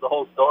 that tells the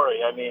whole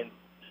story. I mean,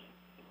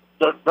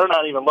 they're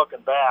not even looking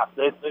back.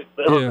 It was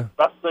the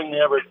best thing they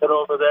ever did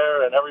over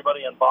there, and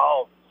everybody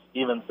involved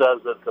even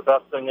says it's the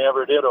best thing they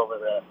ever did over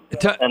there.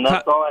 And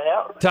that's all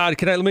I have. Todd,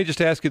 let me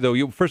just ask you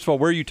though. First of all,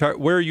 where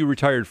are you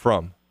retired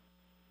from?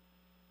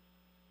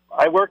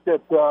 I worked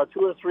at 2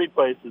 or 3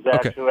 places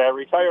actually. Okay. I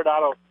retired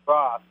out of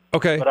Cross.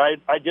 Okay. But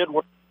I did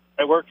work.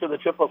 I worked for the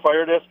Chippewa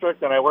Fire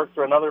District, and I worked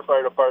for another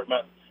fire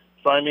department.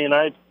 So I mean,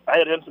 I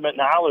had intimate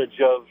knowledge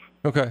of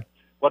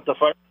what the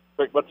fire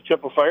what the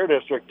Chippewa Fire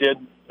District did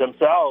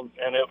themselves,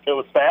 and it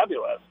was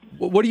fabulous.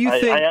 What do you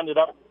think? I ended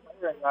up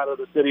retiring out of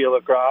the city of La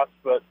Crosse,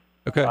 but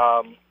okay.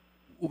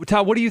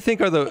 Todd, what do you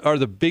think are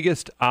the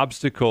biggest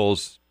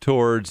obstacles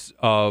towards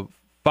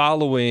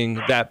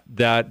following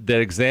that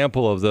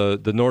example of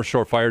the North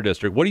Shore Fire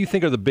District? What do you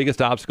think are the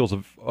biggest obstacles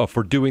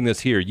for doing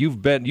this here?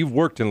 You've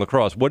worked in La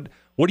Crosse. What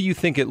do you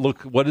think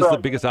what is the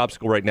biggest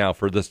obstacle right now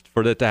for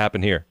that to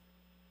happen here?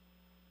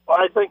 Well,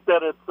 I think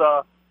that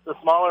it's the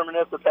smaller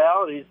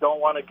municipalities don't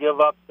want to give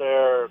up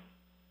their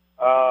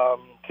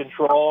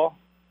control,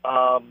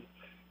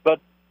 but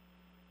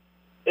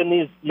in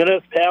these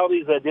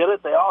municipalities that did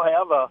it, they all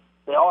have a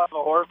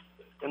horse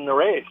in the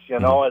race. You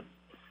know,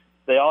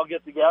 they all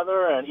get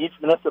together, and each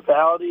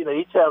municipality, they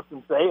each have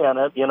some say in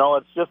it. You know,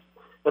 it's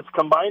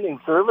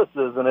combining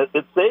services, and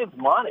it saves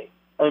money.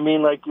 I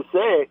mean, like you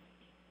say,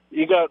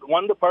 you got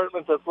one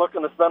department that's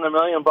looking to spend $1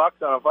 million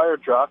on a fire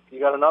truck. You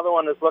got another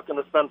one that's looking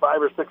to spend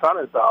 $500,000 or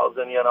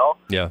 $600,000. You know.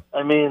 Yeah.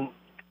 I mean,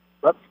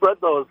 let's spread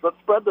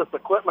this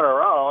equipment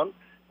around,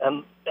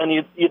 and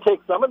you take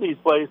some of these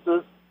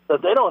places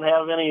that they don't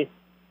have any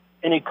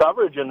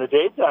coverage in the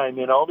daytime.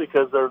 You know,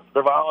 because they're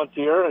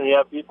volunteer, and you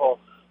have people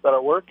that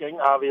are working,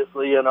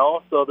 obviously. You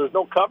know, so there's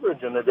no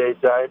coverage in the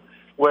daytime.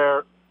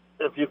 Where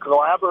if you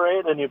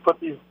collaborate and you put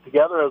these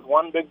together as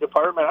one big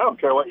department, I don't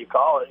care what you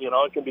call it. You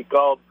know, it can be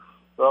called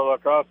the La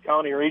Crosse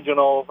County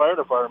Regional Fire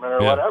Department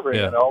or whatever,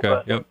 you know.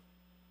 Okay.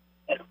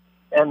 But,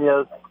 and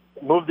you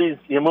move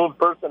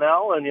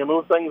personnel and you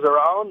move things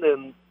around,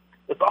 and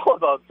it's all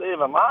about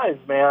saving lives,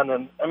 man.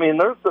 And I mean,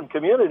 there's some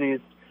communities.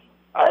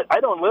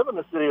 I don't live in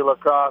the city of La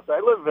Crosse. I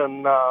live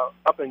in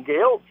up in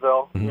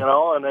Galesville, you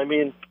know. And I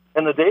mean,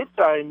 in the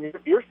daytime,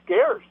 you're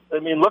scarce. I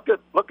mean, look at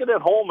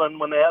Holman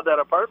when they had that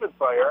apartment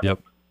fire.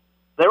 Yep.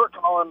 They were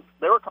calling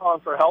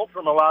for help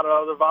from a lot of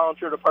other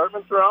volunteer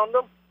departments around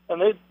them. And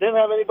they didn't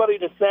have anybody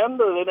to send,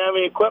 or they didn't have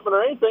any equipment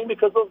or anything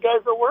because those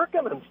guys are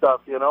working and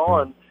stuff, you know.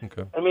 And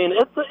I mean,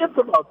 it's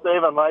about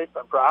saving life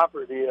and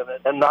property,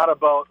 and not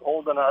about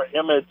holding our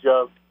image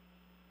of,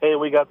 hey,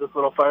 we got this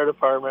little fire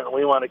department and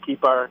we want to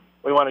keep our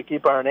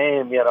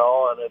name, you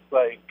know. And it's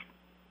like,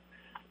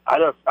 I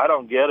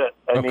don't get it.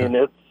 I mean,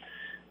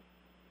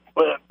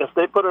 but if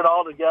they put it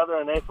all together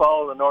and they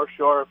follow the North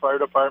Shore Fire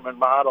Department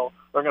model,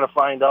 they're going to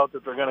find out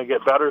that they're going to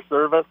get better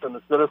service, and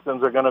the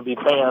citizens are going to be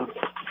paying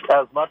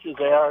as much as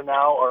they are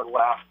now or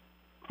less.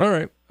 All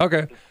right.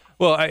 Okay.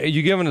 Well,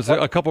 you've given us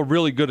a couple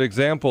really good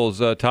examples,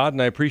 Todd,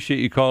 and I appreciate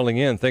you calling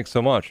in. Thanks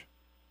so much.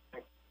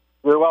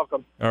 You're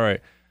welcome. All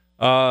right.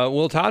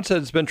 Well, Todd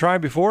said it's been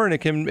tried before, and it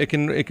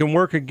can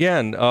work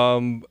again.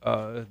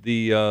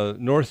 The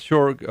North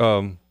Shore.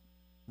 Can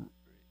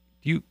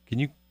you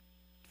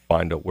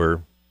find out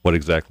what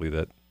exactly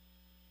that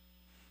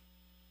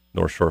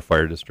North Shore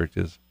Fire District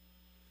is?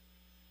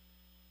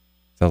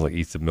 Sounds like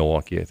east of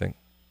Milwaukee, I think.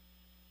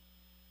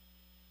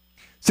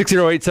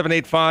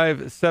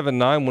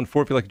 608-785-7914. If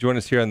you'd like to join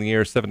us here on the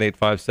air,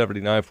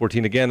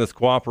 785-7914. Again, this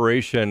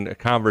cooperation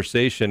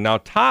conversation. Now,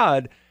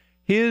 Todd,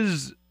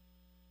 his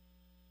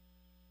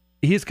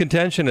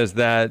contention is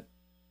that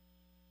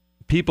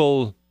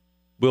people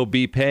will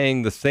be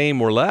paying the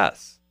same or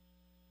less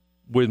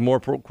with more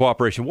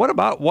cooperation. How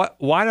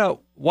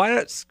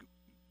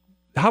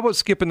about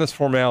skipping this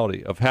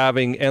formality of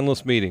having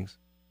endless meetings?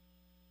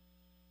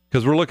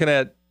 Because we're looking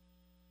at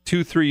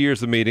 2-3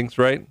 years of meetings,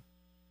 right?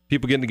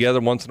 People getting together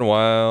once in a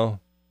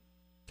while,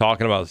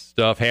 talking about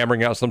stuff,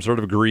 hammering out some sort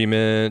of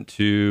agreement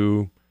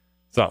to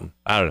something.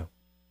 I don't know.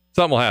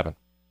 Something will happen.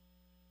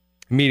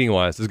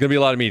 Meeting-wise, there's going to be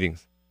a lot of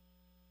meetings.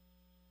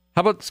 How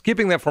about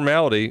skipping that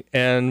formality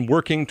and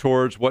working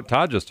towards what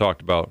Todd just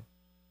talked about?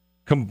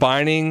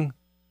 Combining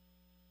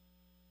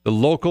the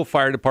local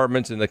fire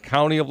departments in the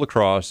county of La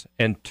Crosse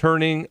and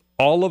turning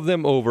all of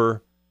them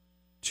over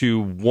to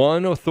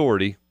one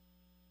authority,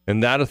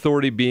 and that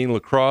authority being La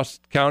Crosse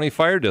County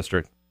Fire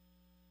District.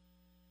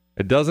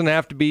 It doesn't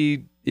have to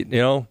be, you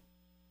know,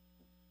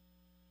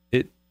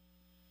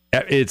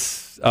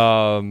 it's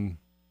fire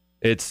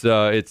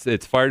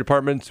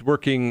departments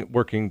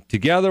working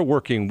together,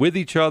 working with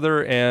each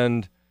other,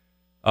 and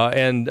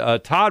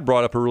Todd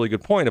brought up a really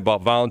good point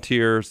about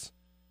volunteers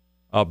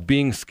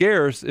being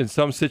scarce in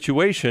some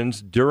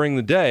situations during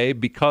the day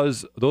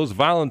because those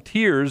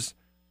volunteers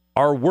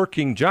are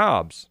working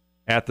jobs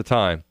at the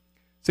time.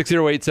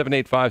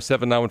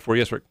 608-785-7914.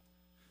 Yes, Rick.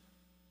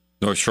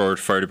 North Shore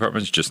Fire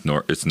Department is just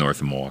north. It's north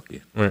of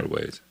Milwaukee. Right.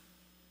 Ways.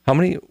 How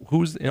many?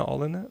 Who's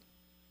all in that?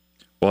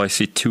 Well, I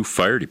see 2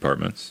 fire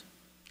departments.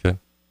 Okay.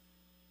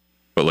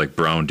 But like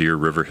Brown Deer,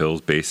 River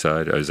Hills,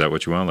 Bayside. Is that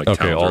what you want? Like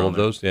okay, towns all of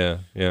those. Yeah.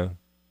 I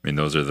mean,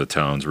 those are the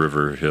towns: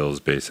 River Hills,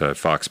 Bayside,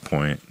 Fox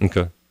Point.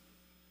 Okay.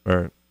 All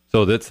right.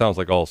 So that sounds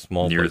like all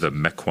small. Near places. the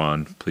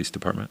Mequon Police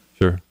Department.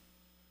 Sure.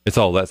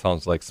 That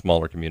sounds like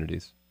smaller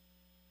communities.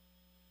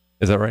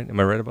 Is that right? Am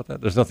I right about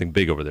that? There's nothing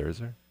big over there, is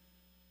there?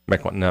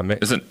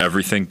 Isn't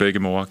everything big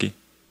in Milwaukee?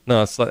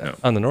 No, it's like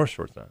on the North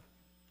Shore. It's not.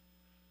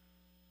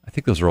 I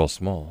think those are all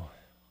small.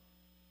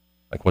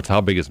 Like, how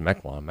big is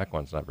Mequon?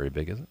 Mequon's not very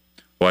big, is it?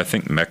 Well, I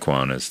think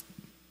Mequon is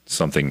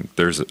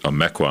There's a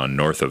Mequon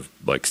north of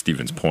like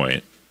Stevens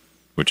Point,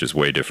 which is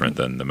way different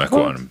than the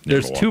Mequon.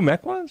 There's two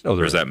Mequons? No,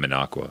 there's that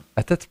Minocqua.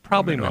 That's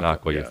probably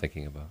Minocqua you're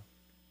thinking about.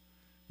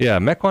 Yeah,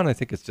 Mequon, I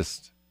think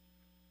it's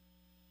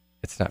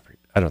not very,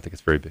 I don't think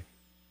it's very big.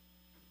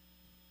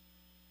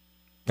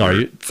 Are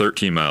you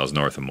 13 miles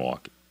north of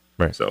Milwaukee?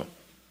 Right. So,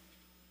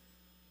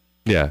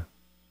 yeah,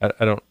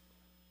 I don't.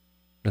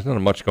 There's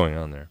not much going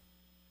on there.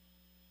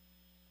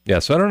 Yeah,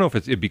 so I don't know if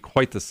it'd be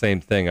quite the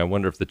same thing. I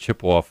wonder if the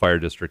Chippewa Fire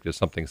District is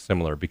something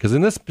similar, because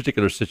in this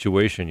particular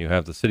situation, you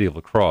have the city of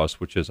La Crosse,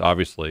 which is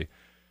obviously.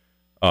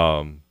 They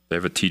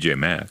have a TJ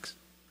Maxx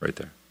right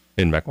there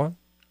in Mequon.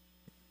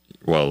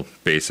 Well,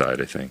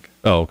 Bayside, I think.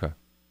 Oh, okay.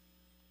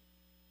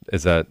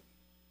 Is that?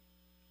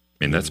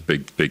 I mean, that's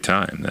big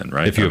time then,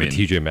 right? If you have a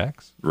TJ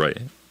Maxx, right?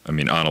 I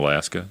mean, on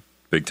Alaska,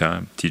 big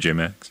time TJ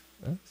Maxx.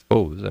 I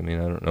suppose. I mean,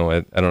 I don't know.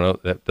 I don't know.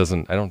 That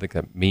doesn't. I don't think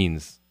that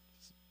means.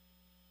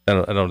 I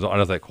don't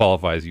know if that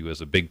qualifies you as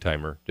a big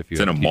timer. If you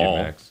it's have in a TJ mall.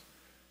 Maxx.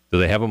 Do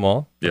they have a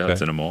mall? Yeah, okay.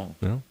 It's in a mall.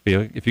 Well,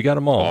 if you got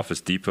a mall,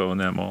 Office Depot in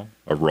that mall,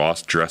 a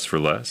Ross Dress for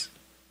Less.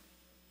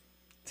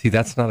 See,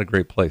 that's not a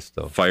great place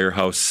though.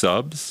 Firehouse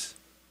Subs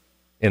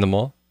in the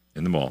mall.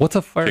 In the mall. What's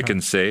a firehouse? Pick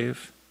and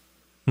Save.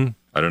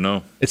 I don't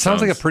know. It sounds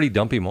like a pretty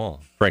dumpy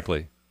mall,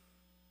 frankly.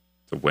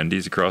 It's a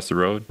Wendy's across the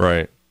road.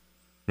 Right.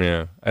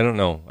 Yeah. I don't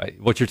know.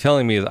 What you're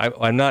telling me is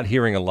I'm not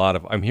hearing a lot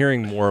of. I'm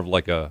hearing more of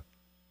like a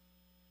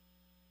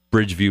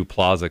Bridgeview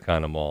Plaza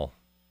kind of mall,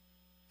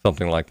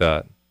 something like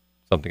that.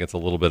 Something that's a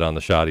little bit on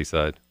the shoddy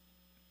side.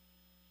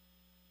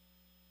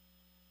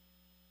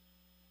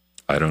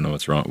 I don't know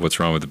what's wrong.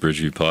 What's wrong with the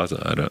Bridgeview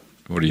Plaza?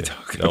 What are you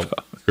talking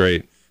about? It's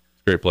great.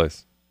 It's a great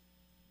place.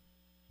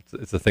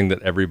 It's a thing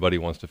that everybody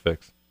wants to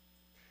fix.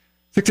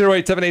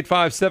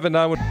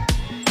 608-785-79.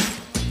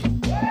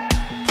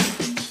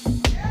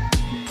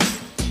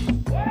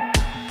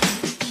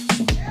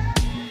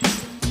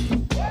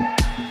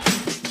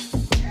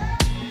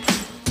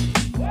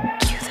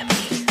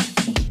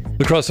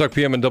 The Crosstalk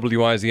PM and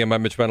WIZM.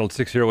 I'm Mitch Reynolds,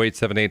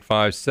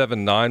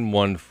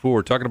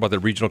 608-785-7914. Talking about the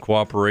regional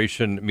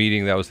cooperation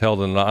meeting that was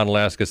held in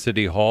Onalaska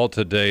City Hall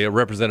today.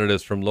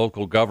 Representatives from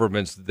local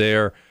governments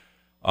there,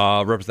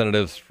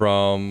 representatives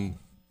from,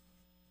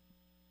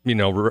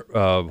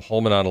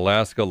 Holman,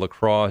 Onalaska, La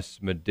Crosse,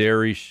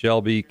 Madera,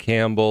 Shelby,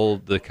 Campbell,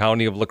 the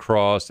county of La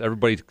Crosse,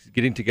 everybody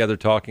getting together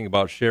talking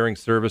about sharing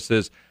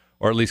services,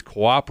 or at least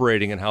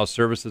cooperating in how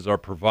services are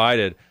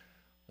provided.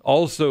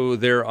 Also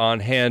there on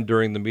hand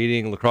during the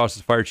meeting, La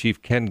Crosse's Fire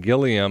Chief Ken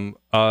Gilliam.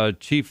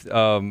 Chief,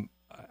 I'm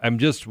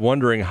just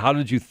wondering, how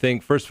did you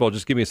think, first of all,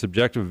 just give me a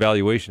subjective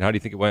evaluation. How do you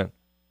think it went?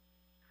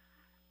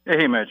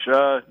 Hey, Mitch.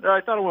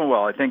 I thought it went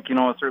well. I think,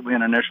 it's certainly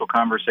an initial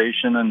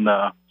conversation and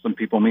some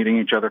people meeting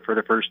each other for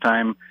the first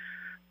time.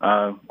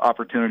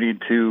 Opportunity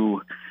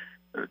to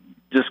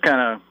just kind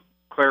of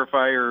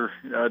clarify or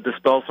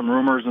dispel some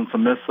rumors and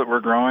some myths that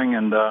were growing.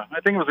 And I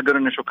think it was a good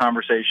initial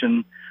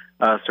conversation.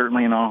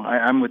 Certainly,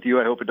 I'm with you.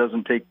 I hope it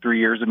doesn't take 3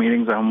 years of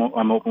meetings. I'm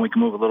hoping we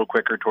can move a little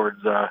quicker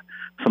towards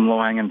some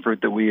low-hanging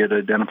fruit that we had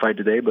identified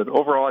today. But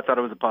overall, I thought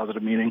it was a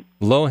positive meeting.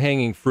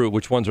 Low-hanging fruit,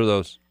 which ones are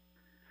those?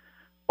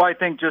 Well, I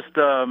think just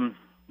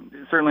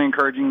certainly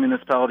encouraging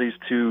municipalities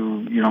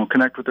to,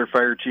 connect with their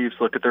fire chiefs,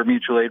 look at their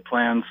mutual aid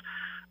plans.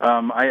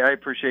 I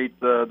appreciate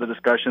the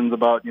discussions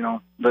about,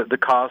 the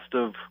cost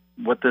of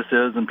what this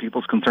is and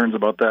people's concerns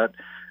about that.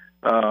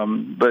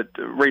 But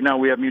right now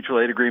we have mutual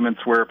aid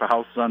agreements where if a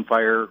house is on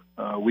fire,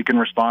 we can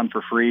respond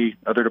for free.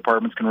 Other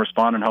departments can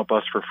respond and help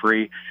us for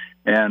free.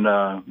 And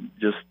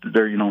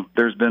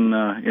there's been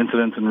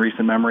incidents in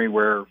recent memory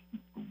where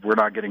we're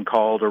not getting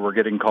called or we're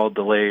getting called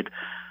delayed,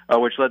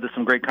 which led to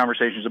some great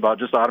conversations about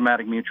just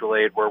automatic mutual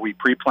aid where we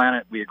pre-plan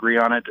it, we agree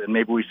on it, and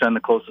maybe we send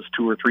the closest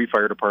 2 or 3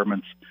 fire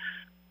departments.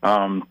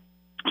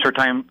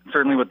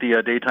 Certainly with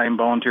the daytime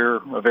volunteer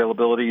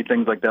availability,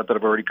 things like that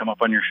have already come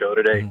up on your show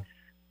today.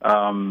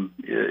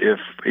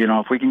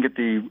 If we can get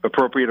the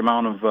appropriate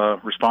amount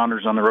of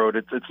responders on the road,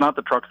 it's not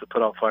the trucks that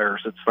put out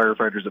fires, it's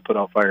firefighters that put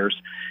out fires,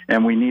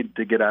 and we need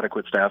to get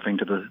adequate staffing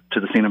to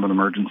the scene of an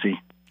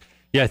emergency.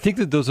 Yeah, I think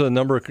that those are the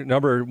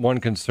number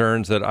one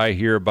concerns that I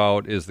hear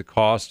about is the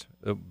cost,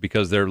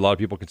 because there are a lot of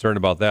people concerned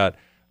about that.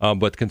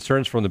 But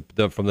concerns from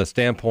the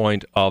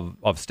standpoint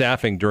of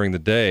staffing during the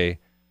day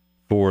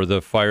for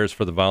the fires,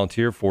 for the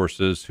volunteer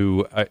forces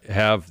who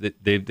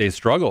they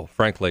struggle,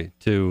 frankly,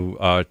 to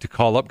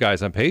call up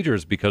guys on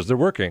pagers because they're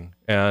working,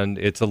 and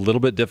it's a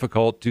little bit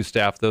difficult to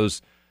staff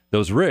those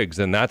rigs,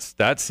 and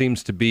that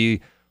seems to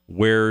be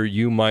where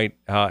you might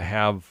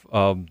have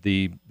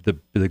the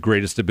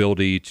greatest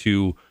ability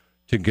to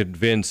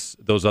convince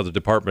those other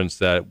departments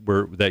that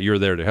you're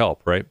there to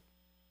help, right?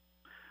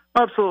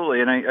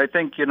 Absolutely, and I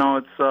think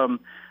it's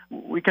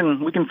we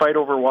can fight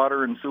over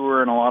water and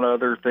sewer and a lot of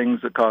other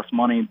things that cost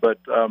money, but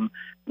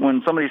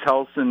when somebody's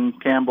house in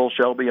Campbell,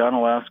 Shelby,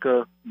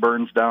 Onalaska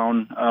burns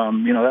down,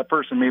 that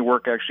person may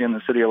work actually in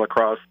the city of La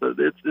Crosse.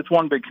 It's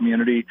one big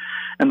community,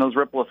 and those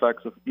ripple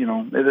effects,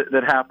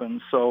 that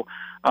happens. So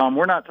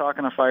we're not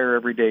talking a fire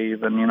every day,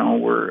 even.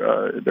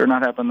 They're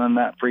not happening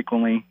that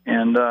frequently.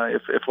 And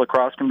if La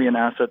Crosse can be an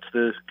asset to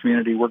the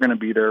community, we're going to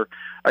be there.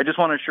 I just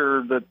want to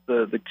assure that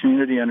the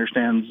community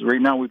understands.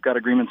 Right now, we've got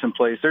agreements in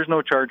place. There's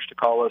no charge to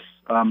call us.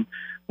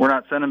 We're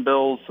not sending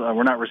bills.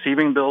 We're not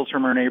receiving bills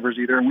from our neighbors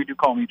either, and we do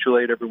call mutual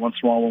aid every once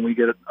in a while when we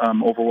get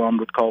overwhelmed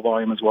with call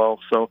volume as well.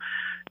 So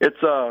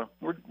it's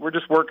we're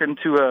just working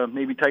to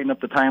maybe tighten up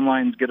the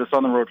timelines, get us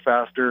on the road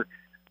faster.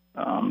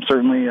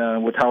 Certainly,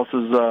 with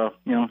houses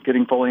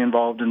getting fully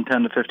involved in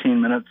 10 to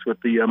 15 minutes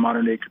with the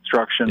modern day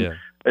construction. Yeah.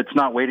 It's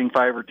not waiting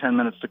 5 or 10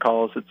 minutes to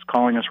call us. It's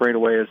calling us right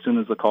away as soon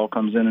as the call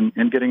comes in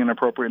and getting an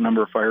appropriate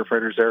number of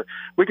firefighters there.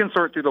 We can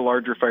sort through the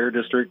larger fire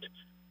district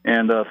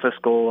and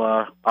fiscal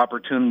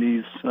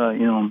opportunities,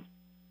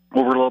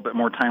 over a little bit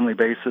more timely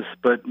basis.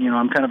 But,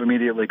 I'm kind of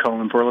immediately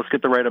calling for, let's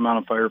get the right amount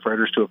of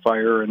firefighters to a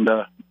fire and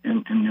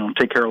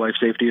take care of life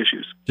safety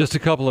issues. Just a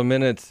couple of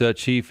minutes,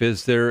 Chief.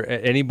 Is there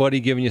anybody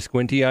giving you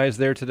squinty eyes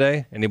there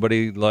today?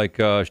 Anybody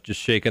just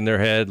shaking their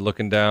head,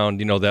 looking down,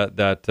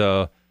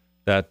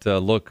 that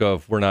look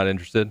of we're not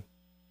interested?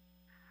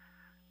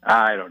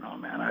 I don't know,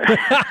 man.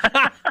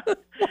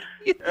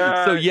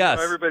 So yes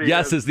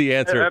is the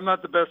answer. I'm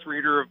not the best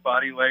reader of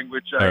body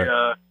language.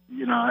 Right.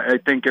 I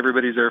think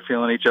everybody's there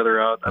feeling each other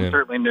out. I'm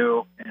certainly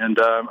new, and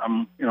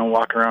I'm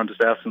walking around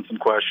just asking some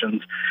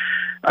questions.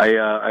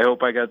 I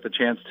hope I got the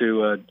chance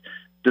to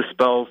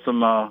dispel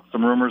some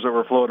rumors that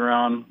were floating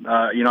around.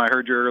 I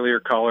heard your earlier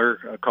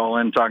caller call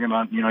in talking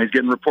about he's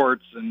getting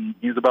reports and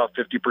he's about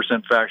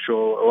 50%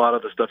 factual. A lot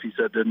of the stuff he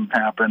said didn't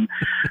happen.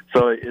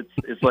 So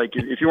it's like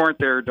if you weren't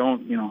there,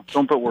 don't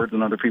put words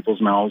in other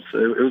people's mouths.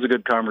 It was a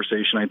good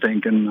conversation, I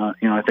think, and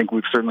I think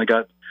we've certainly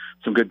got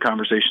some good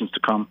conversations to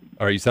come.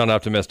 All right, you sound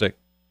optimistic.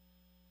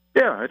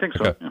 Yeah, I think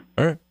so. Okay. Yeah.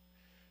 All right,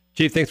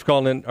 Chief, thanks for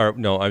calling in. Or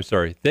no, I'm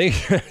sorry.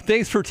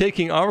 Thanks for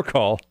taking our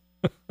call.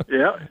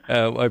 Yeah.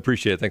 I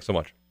appreciate it. Thanks so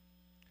much.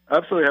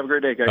 Absolutely. Have a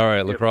great day, guys. All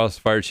right. La Crosse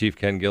Fire Chief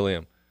Ken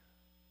Gilliam.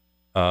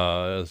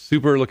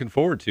 Super looking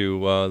forward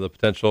to the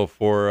potential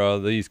for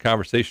these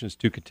conversations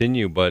to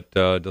continue, but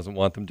doesn't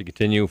want them to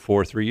continue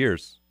for 3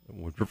 years.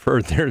 Would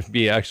prefer there to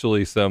be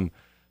actually some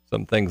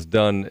things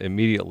done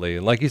immediately.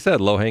 And like you said,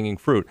 low-hanging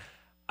fruit.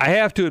 I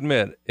have to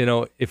admit,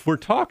 if we're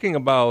talking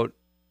about,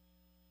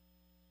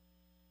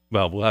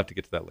 well, we'll have to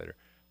get to that later.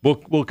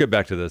 We'll get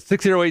back to this.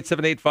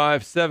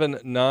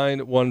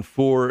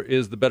 608-785-7914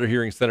 is the Better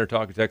Hearing Center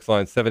talk and text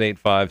line,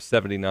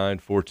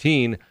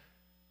 785-7914.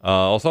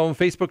 Also on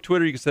Facebook,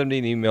 Twitter, you can send me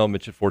an email,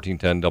 Mitch at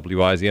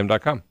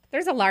 1410wizm.com.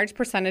 There's a large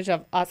percentage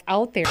of us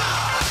out there.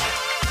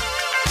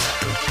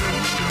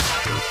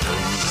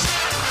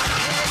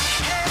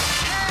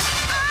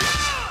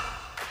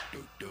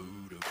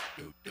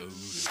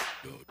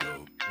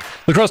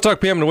 The Crosstalk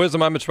PM and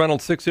Wisdom. I'm Mitch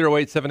Reynolds,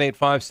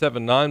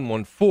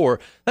 608-785-7914.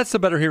 That's the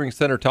Better Hearing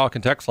Center talk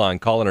and text line.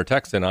 Call in or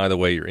text in. Either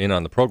way, you're in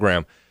on the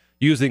program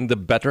using the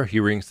Better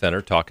Hearing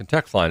Center talk and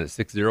text line at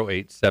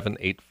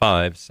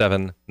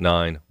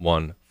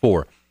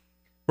 608-785-7914.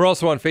 We're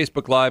also on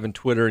Facebook Live and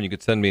Twitter, and you can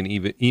send me an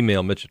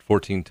email, Mitch at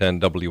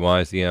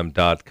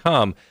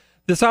 1410wizm.com.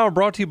 This hour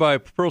brought to you by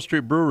Pearl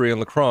Street Brewery in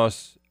La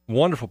Crosse.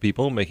 Wonderful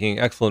people making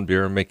excellent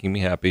beer and making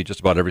me happy just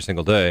about every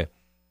single day.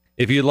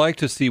 If you'd like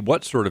to see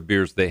what sort of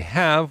beers they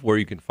have, where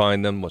you can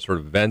find them, what sort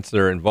of events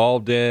they're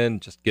involved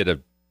in, just get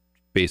a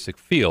basic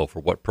feel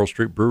for what Pearl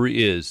Street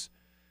Brewery is,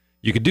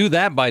 you could do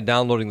that by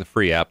downloading the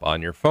free app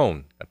on your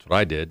phone. That's what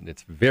I did, and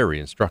it's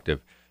very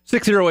instructive.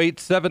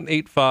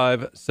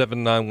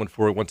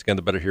 608-785-7914. Once again,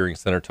 the Better Hearing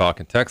Center talk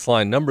and text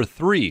line. Number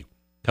 3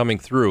 coming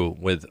through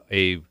with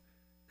a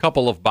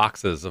couple of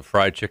boxes of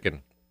fried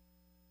chicken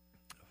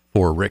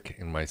for Rick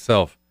and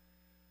myself.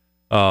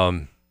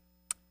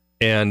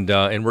 And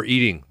we're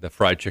eating the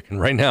fried chicken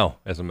right now,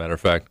 as a matter of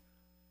fact.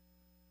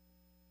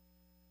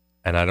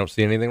 And I don't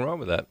see anything wrong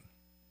with that.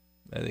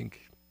 I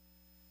think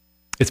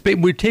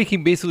we're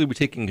taking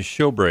a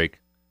show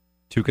break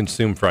to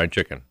consume fried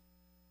chicken.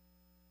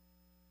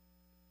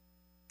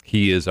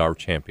 He is our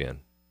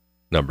champion,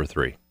 number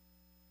 3.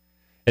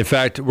 In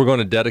fact, we're going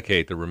to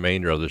dedicate the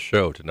remainder of the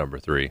show to number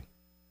 3.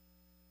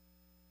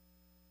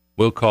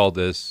 We'll call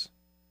this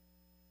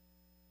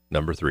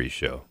number 3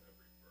 show.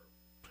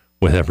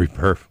 With every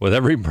burp,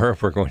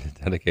 we're going to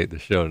dedicate the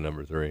show to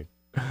number 3.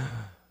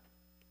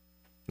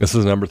 This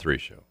is number 3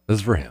 show. This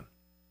is for him.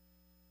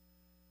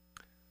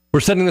 We're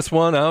sending this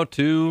one out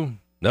to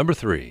number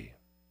 3.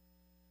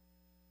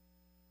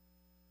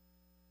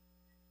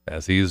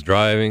 As he's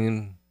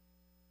driving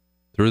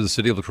through the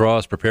city of La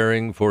Crosse,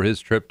 preparing for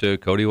his trip to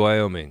Cody,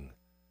 Wyoming,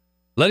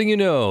 letting you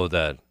know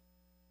that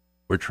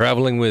we're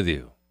traveling with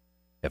you,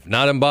 if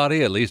not in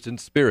body, at least in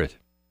spirit,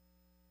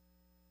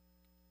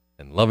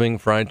 and loving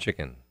fried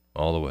chicken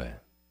all the way.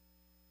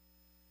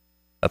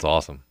 That's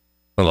awesome.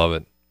 I love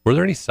it. Were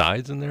there any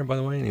sides in there, by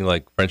the way? Any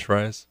French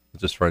fries?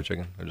 Just fried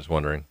chicken? I'm just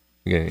wondering.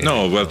 Yeah.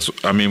 No,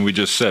 we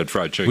just said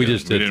fried chicken. We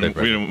just did.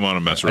 We didn't want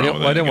to mess around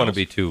with it. I didn't want to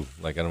be too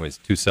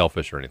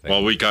selfish or anything.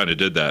 Well, we kind of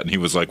did that, and he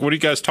was like, "What are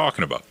you guys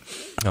talking about?"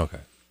 Okay.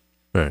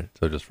 All right.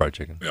 So just fried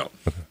chicken. Yeah.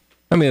 Okay.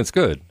 I mean, it's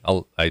good.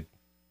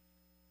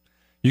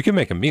 You can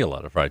make a meal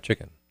out of fried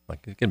chicken.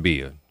 Like it can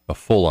be a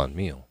full-on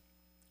meal.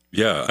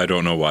 Yeah, I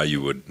don't know why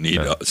you would need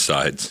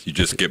sides. You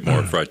just get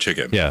more fried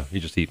chicken. Yeah, you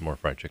just eat more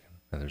fried chicken,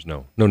 and there's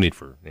no need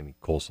for any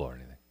coleslaw or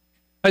anything.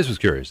 I just was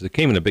curious. It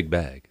came in a big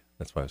bag.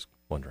 That's why I was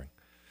wondering.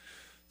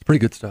 It's pretty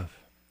good stuff.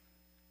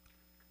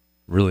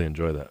 Really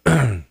enjoy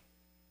that.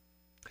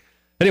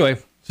 Anyway,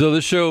 so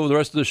the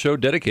rest of the show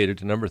dedicated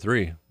to number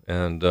 3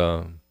 and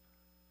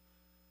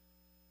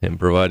him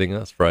providing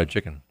us fried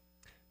chicken.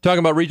 Talking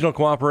about regional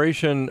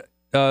cooperation,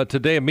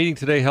 today, a meeting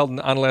today held in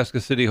Onalaska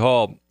City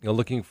Hall,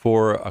 looking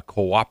for a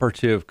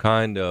cooperative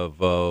kind of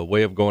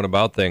way of going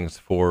about things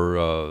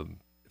for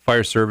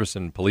fire service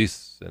and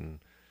police, and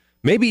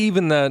maybe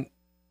even that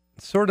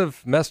sort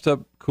of messed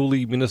up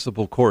Cooley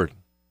Municipal Court.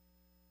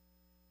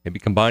 Maybe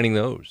combining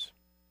those,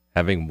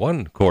 having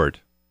one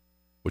court,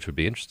 which would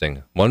be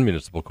interesting, one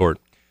municipal court.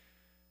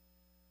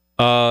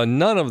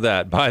 None of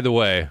that, by the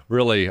way,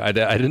 really,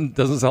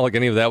 doesn't sound like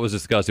any of that was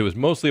discussed. It was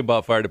mostly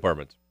about fire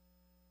departments.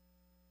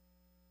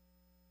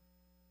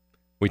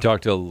 We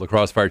talked to La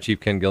Crosse Fire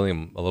Chief Ken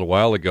Gilliam a little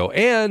while ago,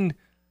 and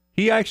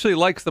he actually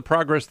likes the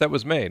progress that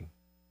was made.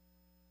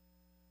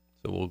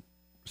 So we'll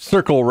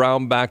circle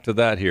around back to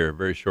that here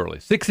very shortly.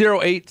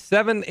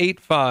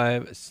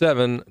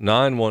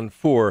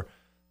 608-785-7914.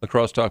 La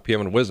Crosse Talk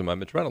PM and Wisdom. I'm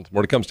Mitch Reynolds.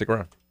 More to come. Stick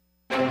around.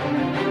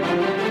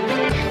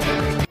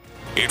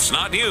 It's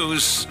not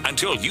news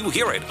until you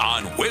hear it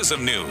on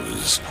WIZM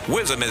News.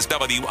 WIZM is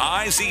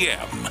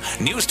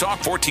WIZM. News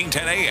Talk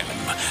 1410 AM,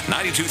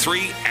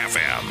 92.3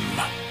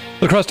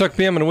 FM. La Crosse Talk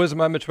PM and Wisdom.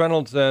 I'm Mitch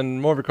Reynolds,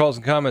 and more of your calls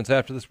and comments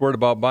after this word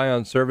about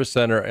Bion Service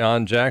Center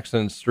on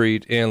Jackson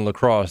Street in La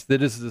Crosse.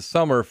 It is the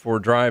summer for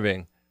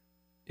driving.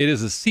 It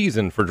is a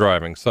season for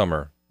driving,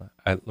 summer.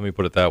 Let me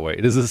put it that way.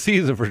 It is a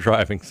season for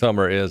driving,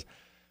 summer is.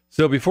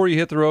 So before you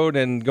hit the road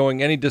and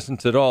going any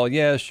distance at all,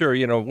 yeah, sure,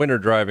 winter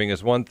driving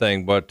is one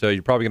thing, but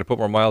you're probably going to put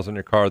more miles on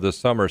your car this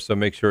summer, so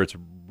make sure it's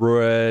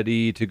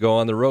ready to go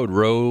on the road,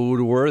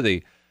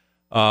 road-worthy.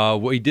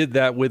 We did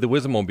that with the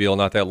Wismobile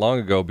not that long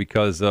ago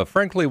because,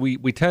 frankly,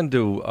 we tend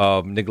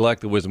to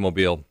neglect the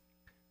Wismobile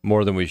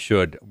more than we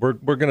should. We're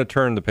going to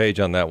turn the page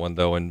on that one,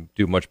 though, and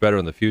do much better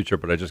in the future,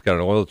 but I just got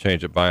an oil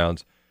change at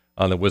Bion's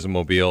on the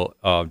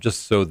Wismobile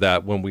just so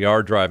that when we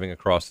are driving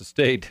across the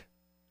state,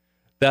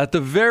 that at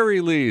the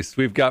very least,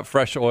 we've got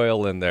fresh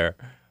oil in there.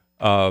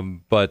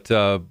 But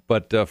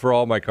for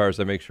all my cars,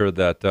 I make sure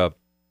that, that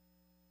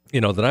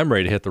I'm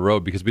ready to hit the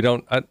road because I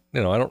don't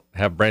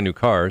have brand new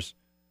cars.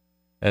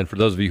 And for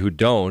those of you who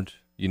don't,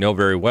 you know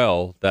very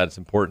well that it's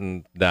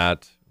important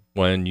that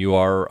when you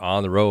are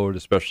on the road,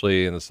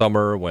 especially in the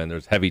summer when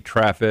there's heavy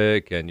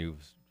traffic and you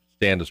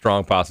stand a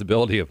strong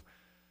possibility of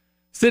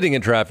sitting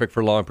in traffic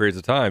for long periods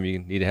of time, you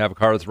need to have a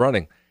car that's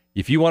running.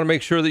 If you want to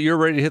make sure that you're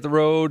ready to hit the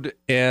road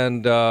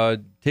and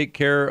take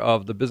care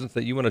of the business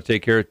that you want to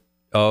take care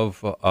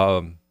of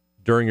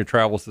during your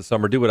travels this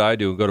summer, do what I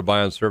do. Go to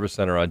Bion Service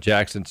Center on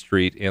Jackson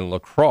Street in La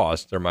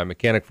Crosse. They're my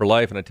mechanic for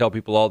life, and I tell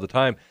people all the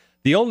time,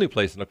 the only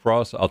place in La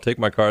Crosse I'll take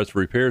my cars for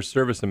repairs,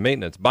 service, and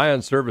maintenance.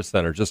 Bion Service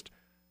Center. Just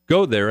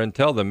go there and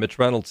tell them Mitch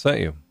Reynolds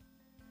sent you.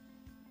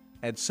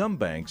 At some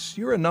banks,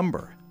 you're a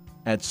number.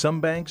 At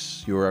some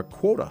banks, you're a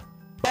quota.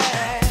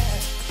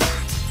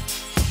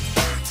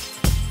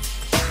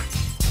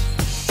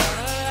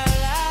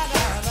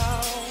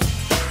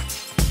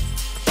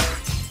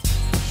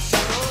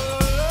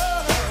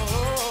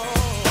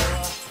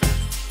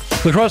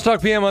 La Crosse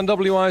Talk PM on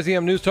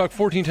WIZM News Talk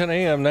 1410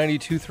 AM,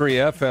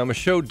 92.3 FM, a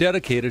show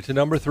dedicated to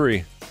number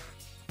 3.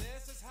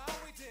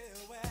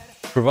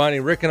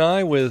 Providing Rick and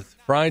I with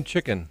fried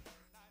chicken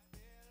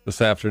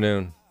this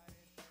afternoon.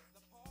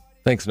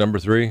 Thanks, number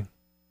 3.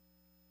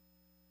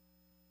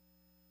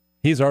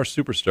 He's our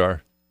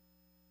superstar,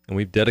 and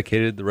we've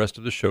dedicated the rest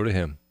of the show to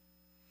him.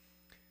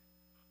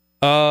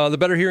 The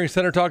Better Hearing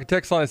Center talk and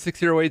text line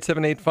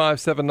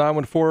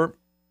 608-785-7914.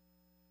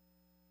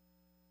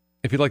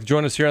 If you'd like to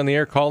join us here on the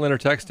air, call in or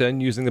text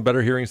in using the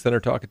Better Hearing Center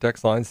talk and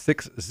text line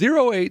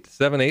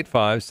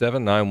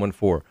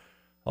 608-785-7914.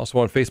 Also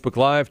on Facebook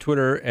Live,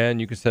 Twitter, and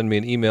you can send me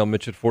an email,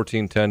 Mitch at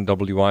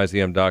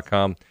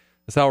 1410wizm.com.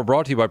 This hour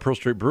brought to you by Pearl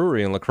Street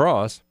Brewery in La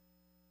Crosse.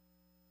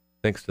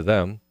 Thanks to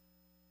them.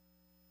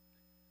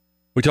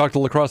 We talked to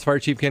La Crosse Fire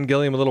Chief Ken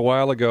Gilliam a little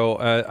while ago.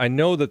 I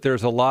know that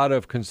there's a lot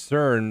of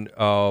concern.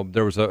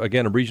 There was, a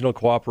regional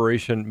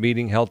cooperation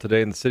meeting held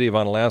today in the city of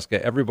Onalaska.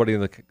 Everybody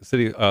in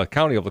the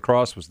county of La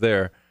Crosse was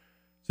there.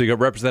 So you got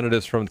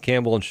representatives from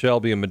Campbell and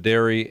Shelby and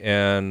Madary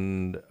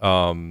and,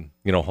 Holman,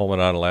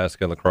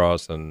 Onalaska, and La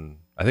Crosse, and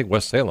I think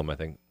West Salem,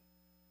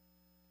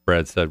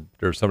 Brad said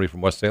there's somebody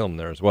from West Salem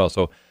there as well.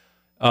 So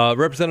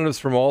representatives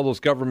from all those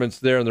governments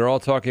there, and they're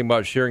all talking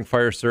about sharing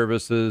fire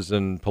services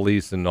and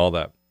police and all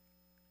that.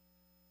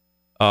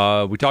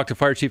 We talked to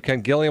Fire Chief Ken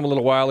Gilliam a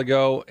little while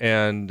ago,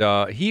 and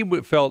he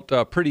felt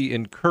pretty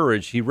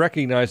encouraged. He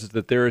recognizes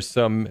that there is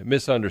some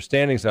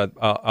misunderstandings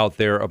out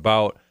there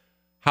about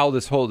how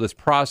this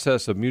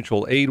process of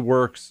mutual aid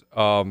works,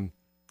 and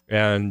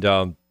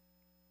the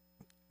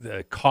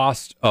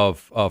cost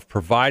of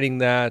providing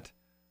that.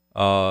 He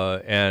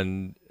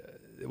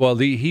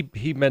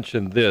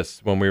mentioned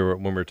this when we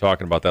were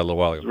talking about that a little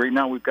while ago. Right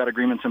now, we've got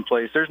agreements in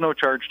place. There's no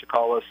charge to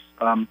call us.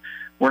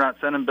 We're not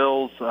sending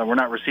bills. We're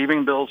not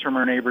receiving bills from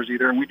our neighbors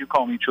either. And we do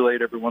call mutual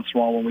aid every once in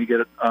a while when we get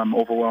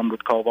overwhelmed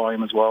with call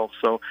volume as well.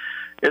 So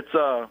it's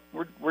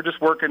we're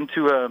just working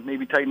to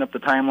maybe tighten up the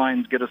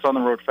timelines, get us on the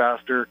road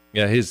faster.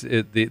 Yeah,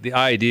 the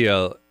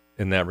idea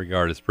in that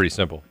regard is pretty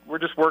simple. We're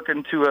just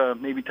working to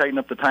maybe tighten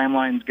up the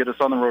timelines, get us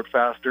on the road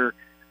faster.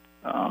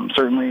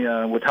 Certainly,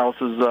 with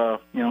houses,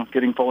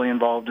 getting fully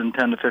involved in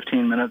 10 to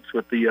 15 minutes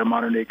with the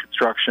modern day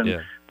construction.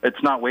 Yeah.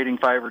 It's not waiting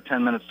 5 or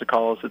 10 minutes to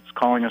call us. It's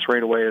calling us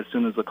right away as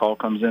soon as the call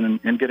comes in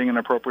and getting an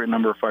appropriate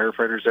number of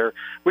firefighters there.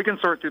 We can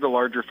sort through the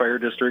larger fire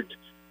district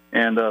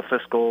and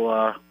fiscal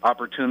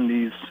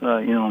opportunities,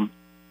 over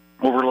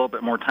a little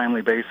bit more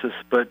timely basis.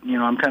 But,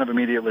 I'm kind of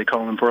immediately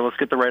calling for, let's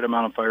get the right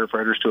amount of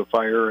firefighters to a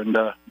fire and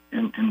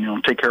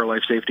take care of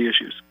life safety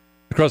issues.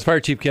 Cross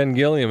Fire Chief Ken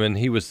Gilliam, and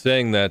he was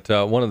saying that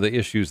one of the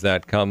issues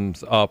that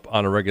comes up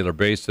on a regular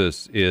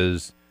basis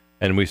is,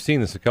 and we've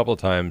seen this a couple of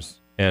times,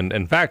 and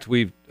in fact,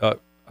 we've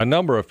a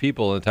number of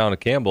people in the town of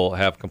Campbell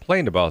have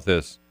complained about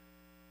this,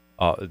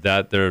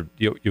 that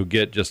you'll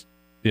get just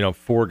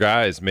 4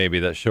 guys maybe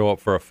that show up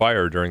for a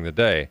fire during the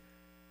day,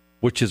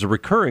 which is a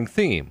recurring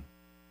theme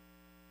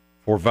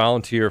for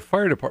volunteer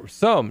fire departments.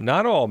 Some,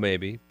 not all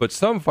maybe, but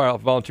some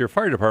volunteer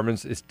fire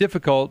departments, it's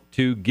difficult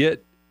to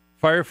get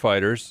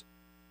firefighters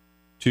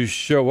to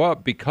show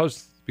up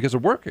because they're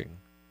working,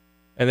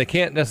 and they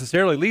can't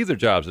necessarily leave their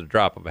jobs at a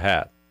drop of a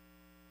hat.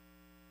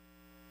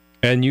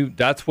 And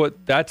that's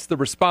the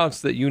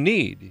response that you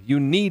need. You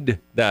need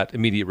that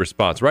immediate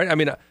response, right? I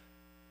mean,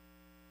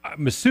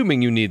 I'm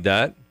assuming you need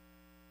that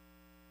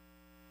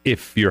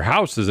if your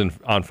house is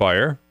on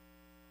fire.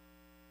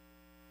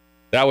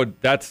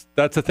 That's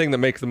the thing that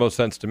makes the most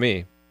sense to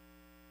me.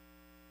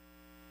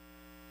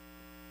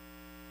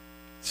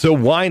 So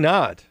why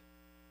not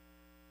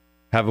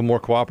have a more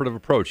cooperative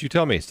approach? You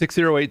tell me.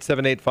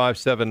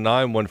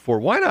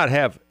 608-785-7914. Why not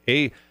have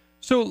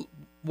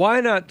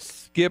why not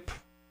skip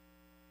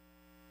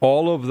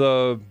all of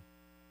the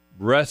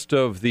rest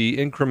of the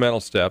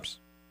incremental steps?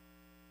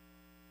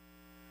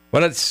 Why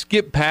not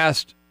skip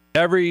past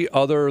every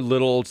other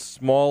little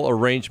small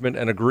arrangement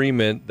and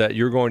agreement that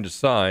you're going to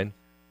sign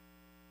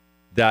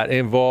that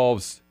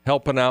involves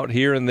helping out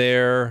here and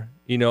there?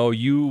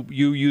 You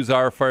use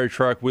our fire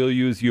truck, we'll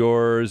use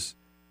yours.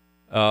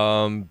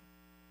 Whatever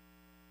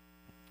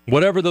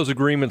those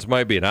agreements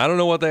might be, and I don't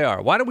know what they are.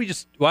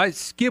 Why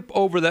skip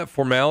over that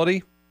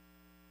formality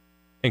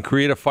and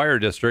create a fire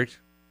district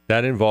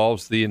that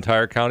involves the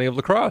entire county of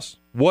La Crosse?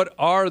 What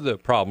are the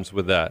problems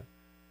with that?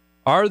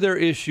 Are there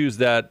issues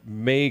that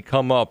may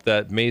come up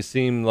that may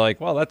seem like,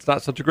 well, that's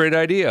not such a great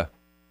idea?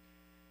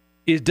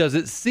 Does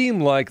it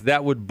seem like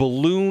that would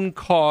balloon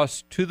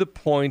costs to the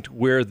point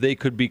where they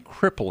could be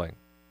crippling?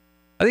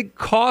 I think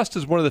cost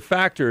is one of the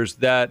factors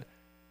that,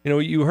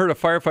 you heard a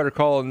firefighter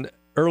call in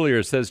earlier,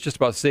 it says just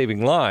about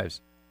saving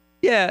lives.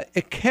 Yeah,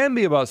 it can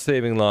be about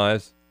saving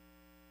lives,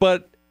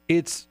 but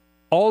it's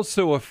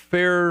also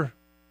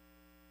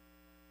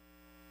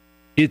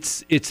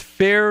it's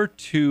fair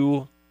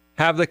to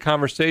have the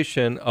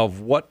conversation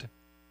of what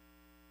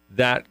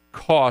that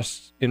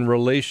costs in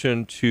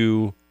relation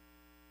to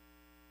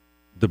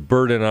the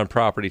burden on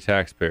property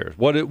taxpayers.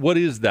 What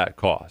is that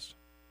cost?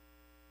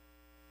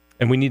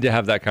 And we need to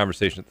have that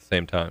conversation at the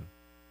same time.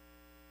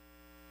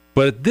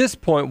 But at this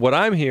point, what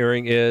I'm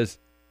hearing is,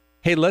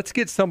 hey, let's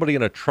get somebody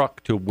in a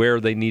truck to where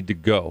they need to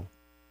go.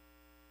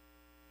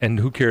 And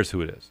who cares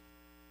who it is?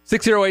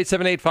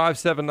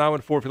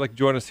 608-785-7914 if you'd like to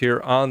join us here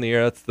on the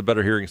air. That's the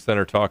Better Hearing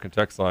Center talk and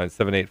text line,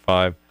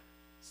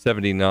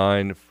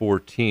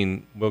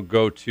 785-7914. We'll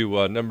go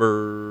to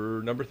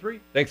number 3.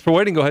 Thanks for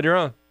waiting. Go ahead, you're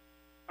on.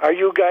 Are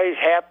you guys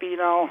happy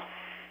now?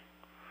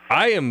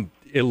 I am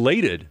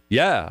elated.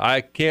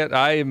 Yeah,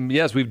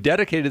 yes, we've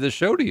dedicated this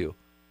show to you.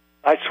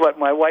 That's what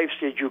my wife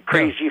said, you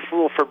crazy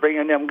fool for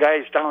bringing them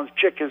guys down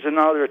chickens, and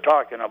now they're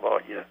talking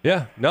about you.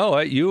 Yeah, no,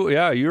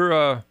 you're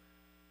our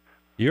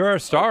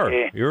star.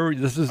 Okay.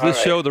 This right.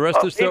 Show, the rest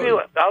of the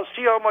show. I'll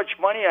see how much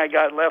money I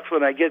got left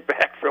when I get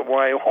back from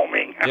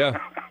Wyoming. Yeah.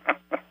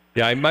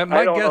 Yeah,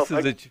 my guess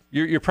is that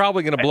you're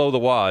probably going to blow the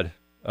wad.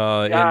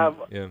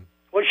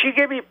 Well, she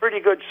gave me a pretty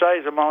good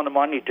size amount of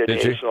money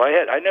today, so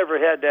I never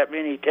had that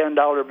many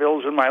 $10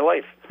 bills in my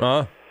life.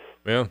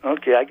 Yeah.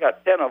 Okay, I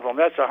got 10 of them.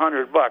 That's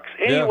 $100.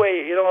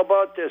 Anyway,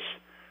 about this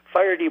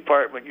fire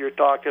department you're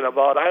talking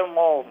about, I'm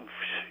all in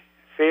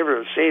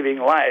favor of saving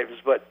lives,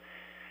 but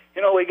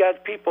we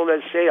got people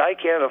that say I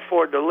can't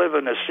afford to live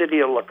in the city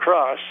of La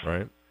Crosse.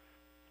 Right.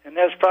 And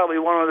that's probably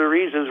one of the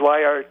reasons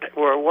why our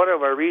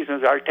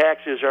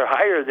taxes are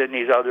higher than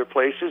these other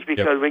places,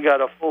 because we got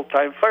a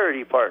full-time fire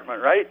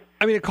department, right?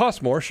 I mean, it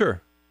costs more,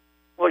 sure.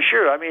 Well,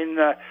 sure. I mean,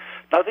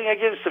 nothing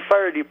against the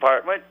fire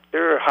department.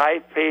 They're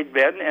high-paid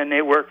men, and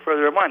they work for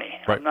their money.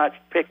 Right. I'm not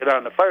picking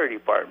on the fire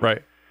department.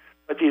 Right.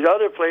 But these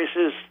other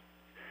places,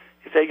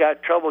 if they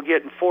got trouble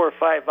getting 4 or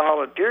 5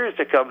 volunteers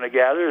to come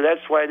together,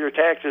 that's why their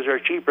taxes are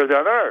cheaper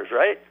than ours,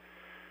 right?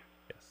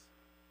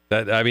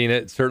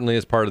 It certainly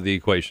is part of the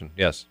equation.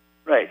 Yes.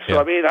 Right. So,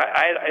 I mean,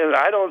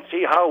 I don't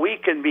see how we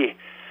can be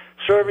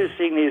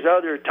servicing these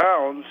other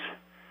towns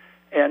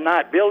and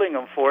not billing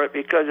them for it,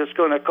 because it's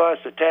going to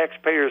cost the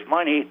taxpayers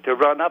money to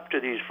run up to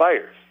these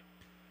fires.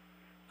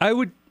 I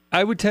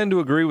would tend to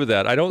agree with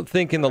that. I don't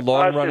think in the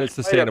long run it's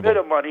sustainable. A bit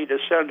of money to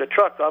send a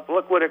truck up.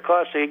 Look what it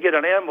costs to get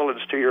an ambulance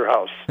to your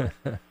house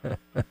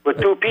with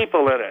 2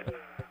 people in it.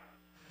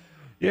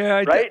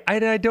 Yeah,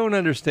 I don't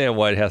understand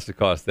why it has to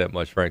cost that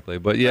much, frankly.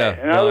 But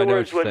yeah, in other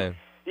words, what's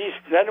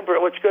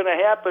going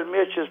to happen,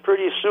 Mitch, is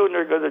pretty soon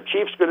the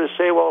chief's going to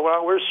say, well,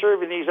 we're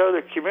serving these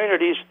other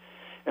communities,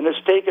 and it's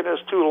taken us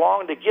too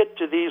long to get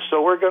to these,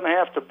 so we're going to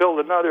have to build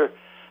another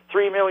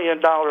 $3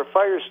 million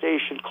fire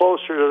station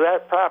closer to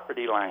that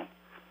property line.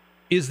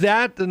 Is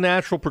that the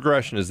natural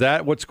progression? Is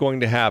that what's going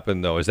to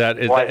happen, though? I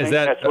think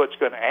that's what's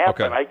going to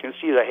happen. Okay. I can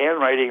see the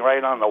handwriting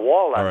right on the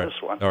wall on this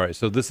one. All right.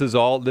 So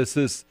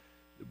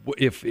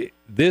if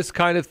this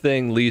kind of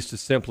thing leads to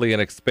simply an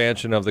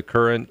expansion of the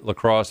current La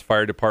Crosse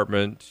Fire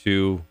Department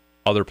to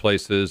other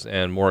places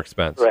and more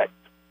expense. Correct.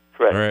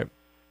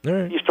 All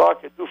right. He's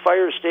talking 2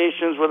 fire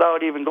stations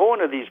without even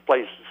going to these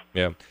places.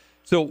 Yeah.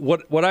 So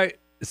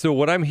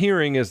what I'm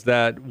hearing is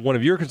that one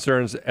of your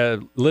concerns,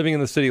 living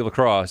in the city of La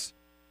Crosse,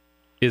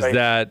 is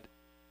that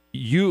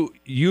you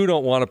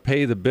don't want to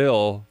pay the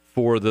bill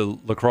for the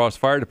La Crosse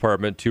Fire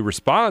Department to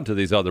respond to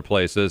these other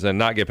places and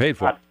not get paid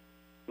for it.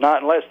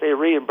 Not unless they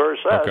reimburse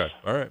us. Okay,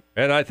 all right.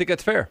 And I think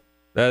that's fair.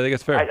 I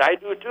I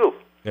do, too.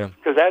 Yeah.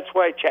 Because that's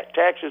why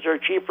taxes are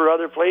cheaper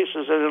other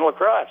places than in La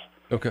Crosse.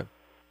 Okay.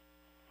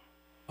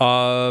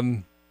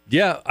 One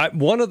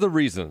of the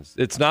reasons.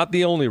 It's not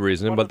the only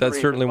reason, but that's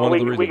certainly one of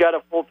the reasons. We got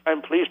a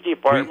full-time police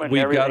department and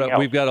everything else.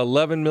 We've got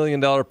 $11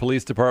 million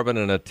police department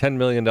and a $10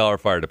 million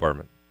fire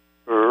department.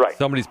 Right.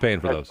 Somebody's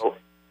paying for those.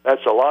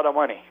 That's a lot of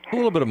money. A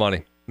little bit of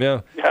money.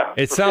 Yeah. Yeah.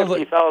 It for sounds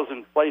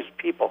 50,000 place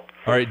people.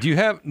 All right.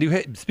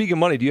 Speaking of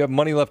money, do you have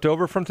money left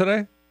over from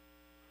today?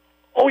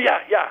 Oh, yeah.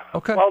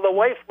 Okay. Well, the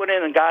wife went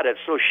in and got it,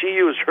 so she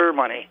used her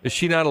money. Is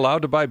she not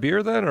allowed to buy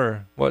beer then,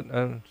 or what?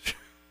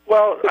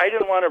 Well, I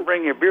didn't want to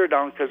bring your beer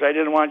down because I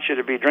didn't want you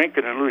to be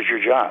drinking and lose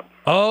your job.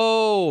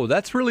 Oh,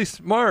 that's really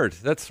smart.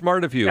 That's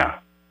smart of you. Yeah.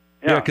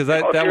 Because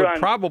that would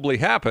probably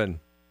happen.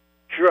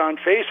 If you're on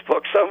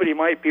Facebook, somebody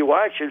might be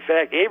watching. In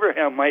fact,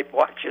 Abraham might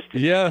watch us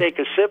take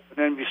a sip and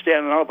then be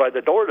standing out by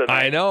the door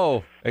tonight. I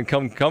know. And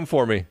come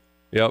for me.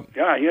 Yep.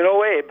 Yeah, you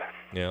know Abe.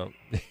 Yeah.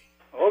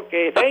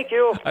 Okay, thank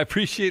you. I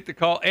appreciate the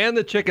call and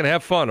the chicken.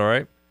 Have fun, all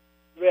right?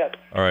 Yes.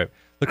 All right.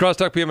 La Crosse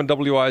Talk PM and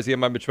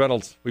WIZM. I'm Mitch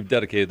Reynolds. We've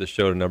dedicated this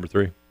show to number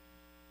 3.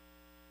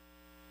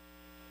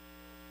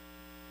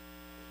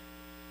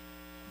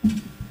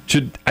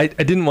 I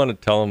didn't want to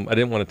tell him. I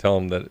didn't want to tell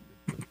him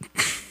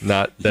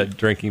that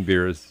drinking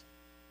beer is.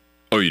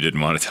 Oh, you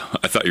didn't want to tell?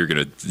 I thought you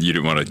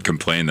didn't want to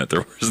complain that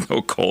there was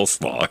no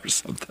coleslaw or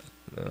something.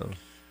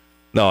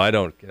 No, I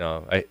don't.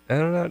 I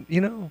don't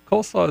know.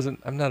 Coleslaw isn't.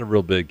 I'm not a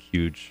real big,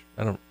 huge.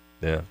 I don't.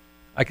 Yeah,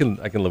 I can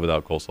live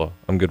without coleslaw.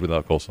 I'm good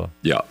without coleslaw.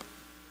 Yeah,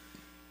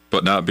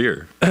 but not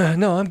beer.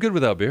 No, I'm good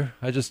without beer.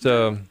 I just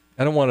I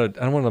don't want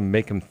to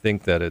make him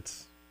think that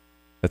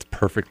that's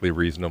perfectly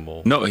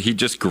reasonable. No, he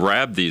just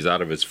grabbed these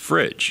out of his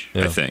fridge.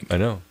 Yeah, I think. I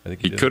know. I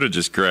think he could have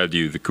just grabbed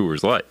you the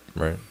Coors Light.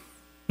 Right.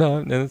 No,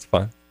 and it's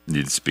fine. You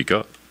need to speak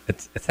up.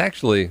 It's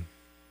actually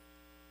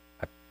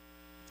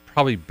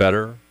probably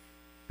better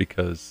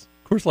because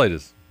Coors Light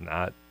is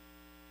not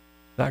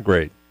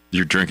great.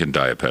 You're drinking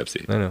Diet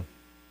Pepsi. I know.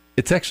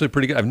 It's actually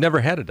pretty good. I've never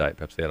had a Diet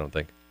Pepsi, I don't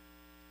think.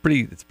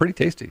 It's pretty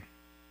tasty.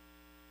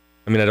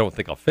 I mean, I don't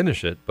think I'll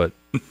finish it, but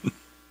I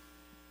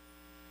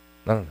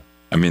don't know.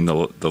 I mean,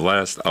 the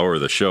last hour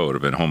of the show would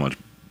have been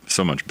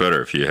so much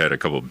better if you had a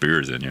couple of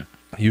beers in you.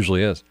 It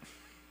usually is.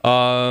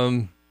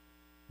 Number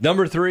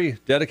 3,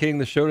 dedicating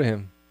the show to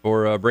him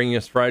for bringing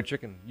us fried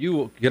chicken.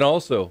 You can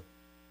also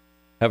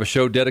have a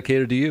show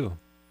dedicated to you.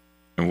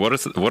 And what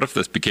if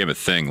this became a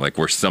thing, like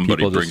where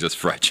somebody brings us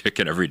fried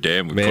chicken every day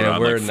and we put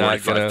on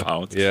like 45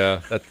 pounds?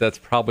 Yeah, that's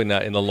probably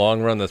not, in the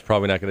long run, that's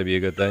probably not going to be a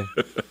good thing.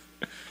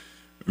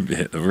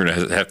 We're going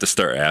to have to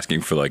start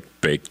asking for like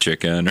baked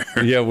chicken.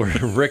 Yeah,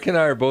 Rick and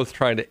I are both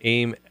trying to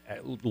aim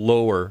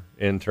lower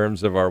in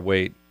terms of our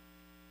weight.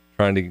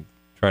 I don't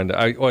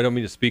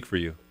mean to speak for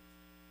you.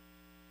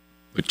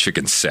 With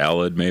chicken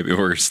salad, maybe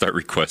we're going to start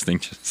requesting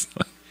just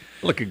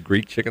like a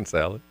Greek chicken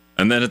salad.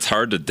 And then it's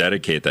hard to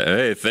dedicate that.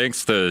 Hey,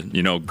 thanks to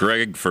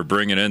Greg for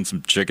bringing in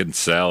some chicken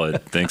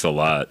salad. Thanks a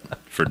lot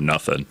for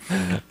nothing.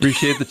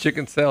 Appreciate the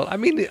chicken salad. I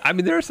mean,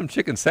 there are some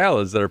chicken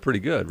salads that are pretty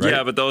good, right?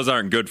 Yeah, but those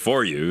aren't good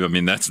for you. I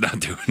mean, that's not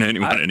doing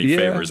anyone any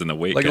favors in the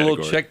weight category. Like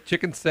a little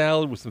chicken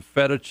salad with some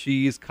feta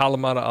cheese,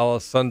 Kalamata alla,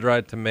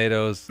 sun-dried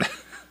tomatoes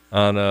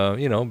on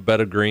a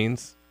bed of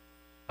greens.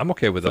 I'm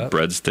okay with that. A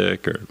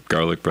breadstick or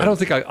garlic bread. I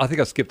think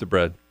I'll skip the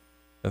bread.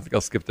 I think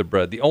I'll skip the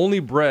bread. The only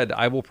bread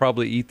I will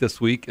probably eat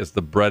this week is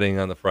the breading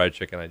on the fried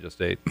chicken I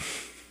just ate.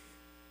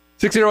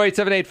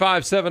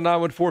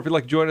 608-785-7914 if you'd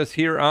like to join us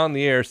here on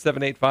the air.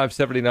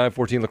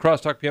 785-7914. La Crosse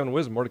Talk PM and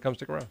Wisdom. More to come.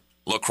 Stick around.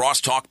 La Crosse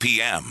Talk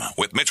PM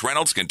with Mitch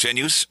Reynolds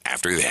continues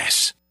after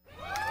this.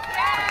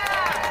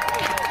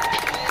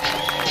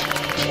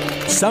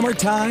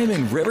 Summertime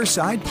in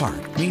Riverside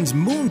Park means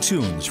Moon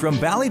Tunes from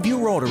Valley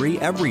View Rotary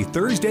every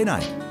Thursday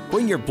night.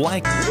 Bring your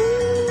blanket.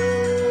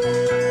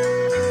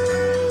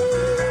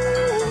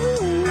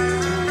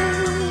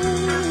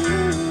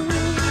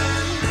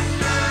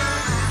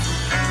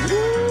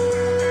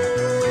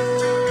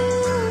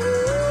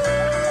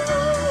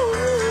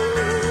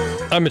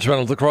 I'm Mitch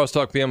Reynolds, La Crosse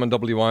Talk PM on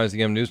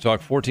WIZM News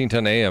Talk,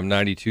 1410 AM,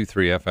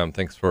 92.3 FM.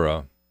 Thanks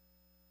for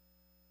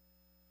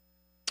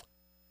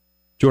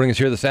joining us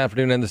here this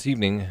afternoon and this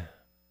evening.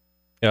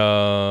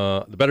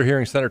 The Better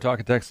Hearing Center talk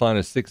and text line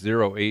is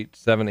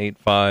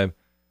 608-785-7914,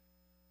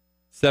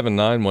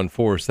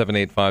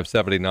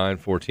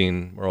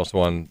 785-7914. We're also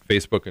on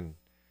Facebook and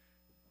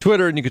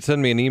Twitter, and you can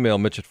send me an email,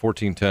 Mitch at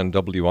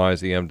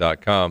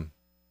 1410wizm.com.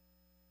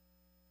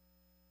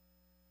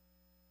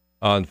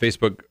 On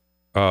Facebook,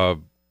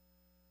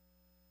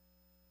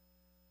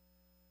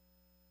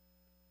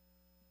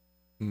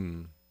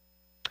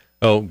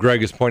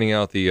 Greg is pointing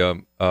out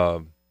that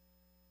the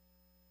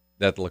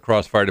La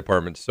Crosse Fire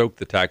Department soaked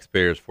the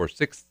taxpayers for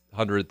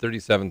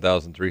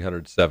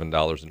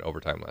 $637,307 in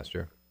overtime last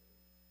year.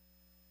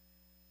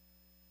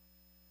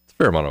 It's a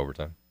fair amount of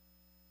overtime.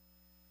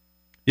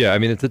 Yeah, I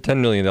mean, it's a $10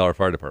 million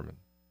fire department.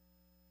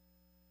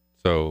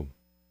 So,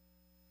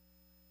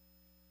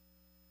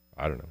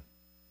 I don't know.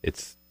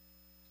 It's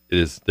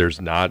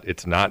not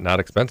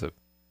expensive.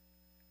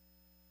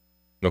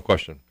 No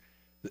question.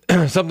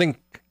 Something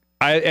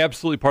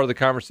absolutely part of the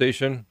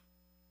conversation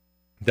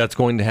that's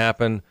going to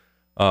happen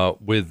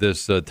with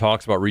this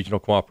talks about regional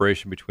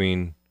cooperation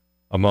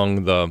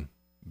among the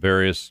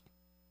various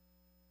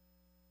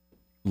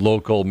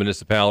local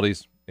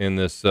municipalities in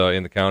this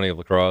in the county of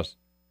La Crosse.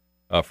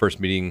 First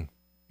meeting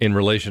in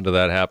relation to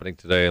that happening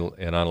today in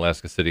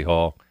Onalaska City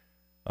Hall.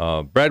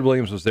 Brad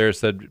Williams was there,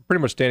 said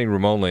pretty much standing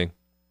room only,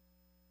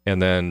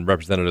 and then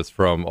representatives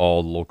from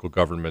all local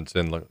governments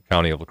in the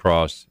county of La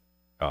Crosse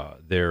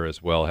there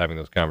as well, having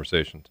those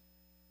conversations.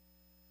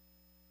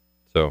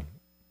 So,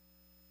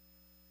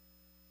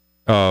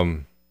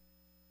 but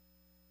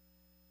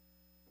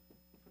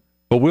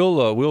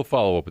we'll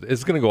follow up with it.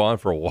 It's going to go on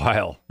for a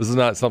while. This is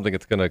not something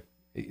that's going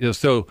to,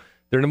 so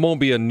there won't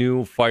be a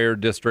new fire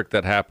district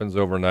that happens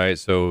overnight.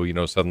 So,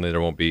 suddenly there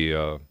won't be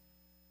a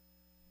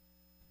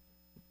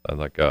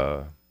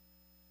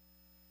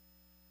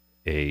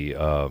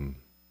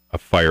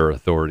fire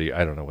authority.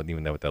 I don't know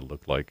even know what that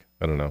looked like.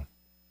 I don't know.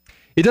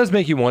 It does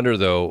make you wonder,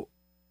 though.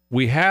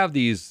 We have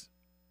these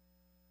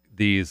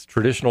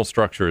traditional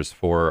structures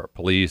for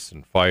police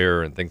and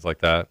fire and things like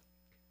that,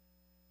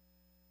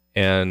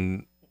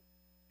 and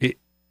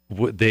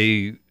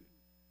we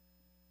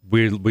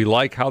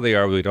like how they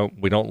are. We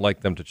don't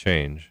like them to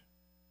change,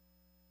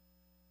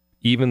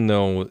 even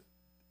though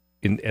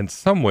in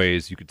some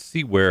ways you could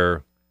see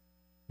where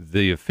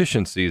the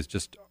efficiencies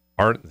just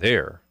aren't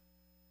there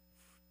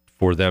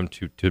for them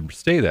to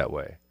stay that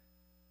way.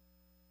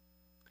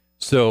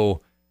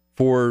 So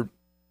for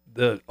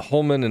the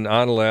Holmen and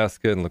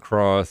Onalaska and La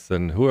Crosse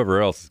and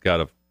whoever else has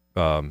got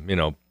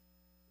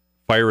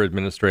fire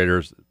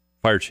administrators,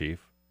 fire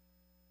chief,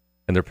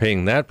 and they're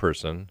paying that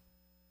person,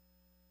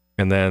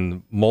 and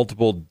then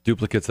multiple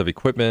duplicates of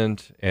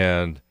equipment,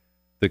 and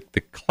the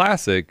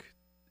classic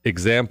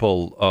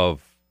example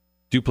of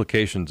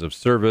duplications of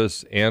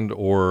service and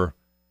or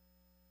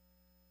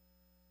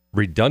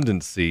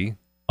redundancy,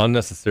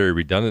 unnecessary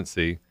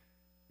redundancy,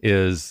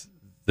 is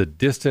the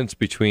distance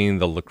between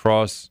the La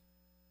Crosse,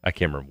 I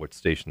can't remember what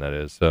station that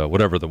is,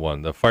 whatever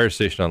the fire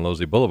station on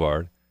Losey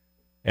Boulevard,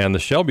 and the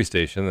Shelby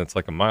station that's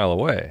like a mile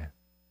away.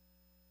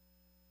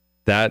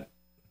 That,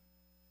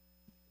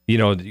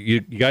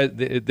 you guys,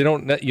 you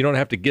don't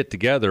have to get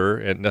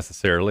together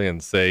necessarily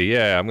and say,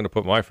 yeah, I'm going to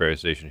put my fire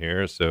station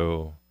here.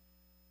 So,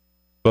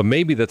 but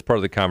maybe that's part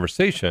of the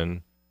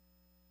conversation,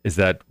 is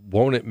that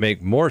won't it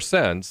make more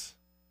sense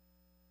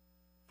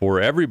for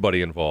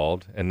everybody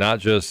involved and not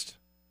just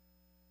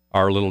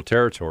our little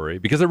territory?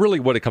 Because really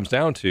what it comes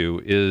down to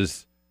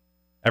is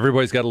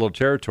everybody's got a little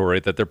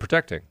territory that they're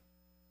protecting.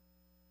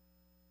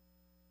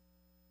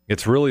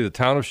 It's really the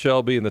town of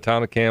Shelby and the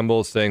town of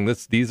Campbell saying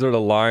these are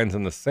the lines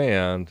in the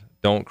sand,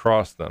 don't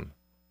cross them.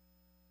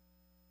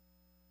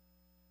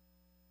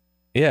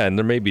 Yeah, and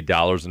there may be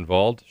dollars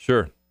involved,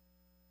 sure.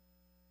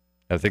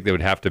 I think they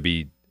would have to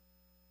be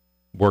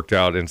worked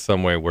out in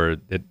some way where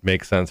it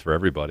makes sense for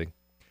everybody.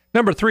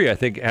 Number 3, I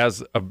think,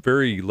 has a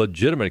very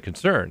legitimate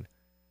concern.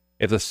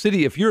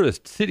 If you're a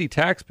city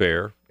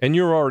taxpayer and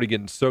you're already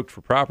getting soaked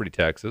for property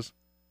taxes,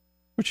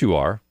 which you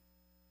are,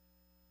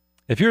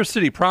 if you're a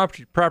city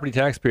property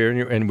taxpayer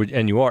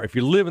and you are, if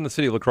you live in the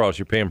city of La Crosse,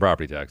 you're paying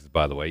property taxes,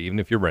 by the way, even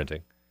if you're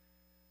renting.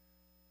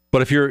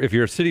 But if you're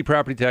a city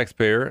property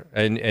taxpayer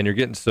and you're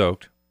getting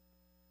soaked,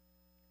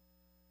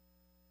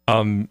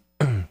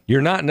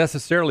 you're not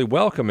necessarily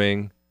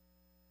welcoming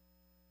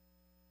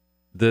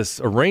this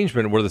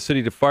arrangement where the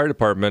city fire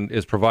department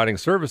is providing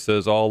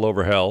services all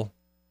over hell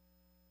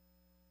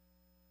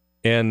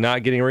and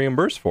not getting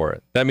reimbursed for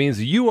it. That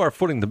means you are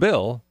footing the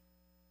bill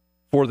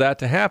for that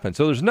to happen.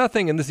 So there's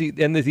nothing, and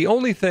the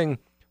only thing,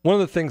 one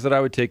of the things that I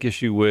would take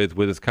issue with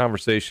this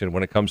conversation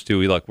when it comes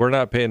to, look, we're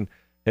not paying,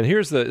 and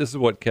this is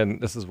what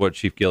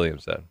Chief Gilliam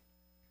said.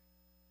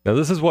 Now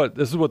this is what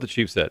the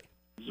chief said.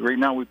 Right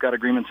now we've got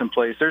agreements in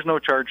place. There's no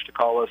charge to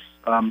call us.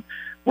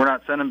 We're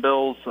not sending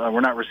bills. We're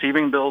not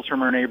receiving bills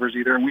from our neighbors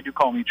either, and we do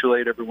call mutual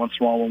aid every once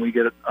in a while when we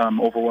get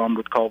overwhelmed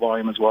with call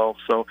volume as well.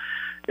 So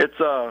it's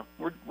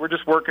we're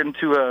just working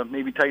to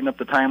maybe tighten up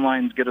the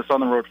timelines, get us on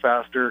the road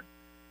faster.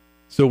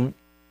 So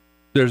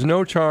there's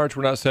no charge.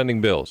 We're not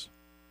sending bills,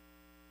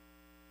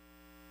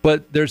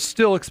 but there's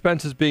still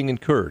expenses being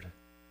incurred,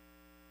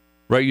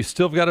 right? You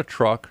still got a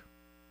truck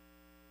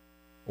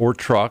or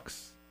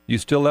trucks. You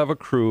still have a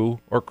crew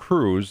or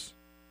crews.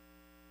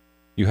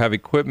 You have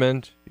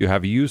equipment, you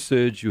have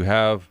usage,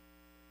 there's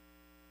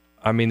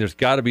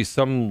got to be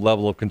some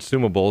level of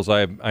consumables.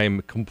 I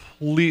am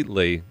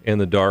completely in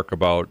the dark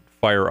about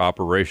fire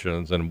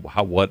operations and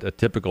what a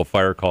typical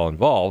fire call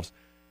involves,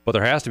 but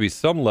there has to be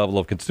some level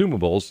of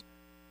consumables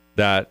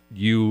that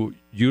you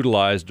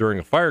utilize during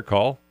a fire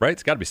call, right?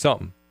 It's got to be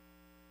something.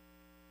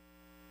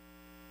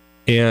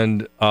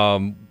 And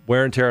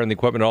wear and tear on the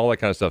equipment, all that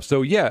kind of stuff.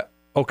 So, yeah,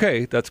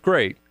 okay, that's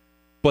great.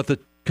 But the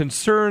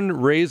concern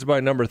raised by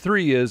number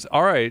 3 is,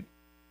 all right,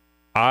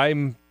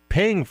 I'm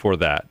paying for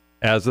that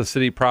as a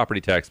city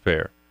property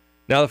taxpayer.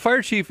 Now, the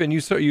fire chief, and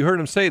you heard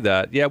him say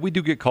that, yeah, we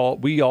do get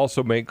called. We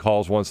also make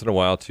calls once in a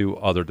while to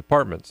other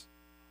departments.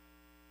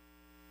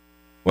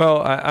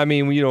 Well,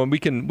 we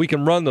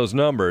can run those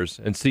numbers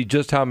and see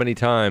just how many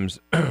times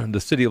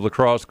the city of La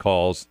Crosse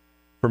calls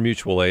for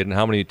mutual aid and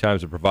how many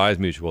times it provides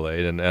mutual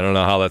aid. And I don't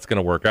know how that's going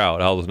to work out,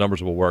 how those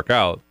numbers will work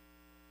out.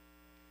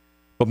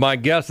 But my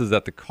guess is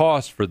that the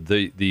cost for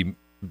the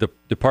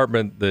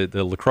department,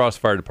 the La Crosse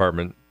Fire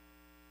Department,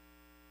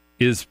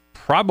 is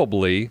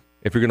probably,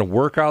 if you're going to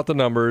work out the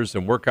numbers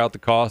and work out the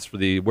costs for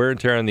the wear and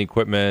tear on the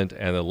equipment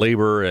and the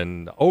labor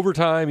and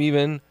overtime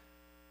even,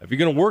 if you're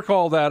going to work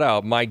all that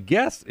out, my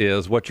guess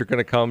is what you're going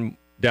to come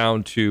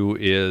down to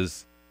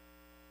is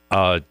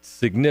a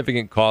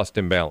significant cost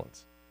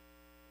imbalance.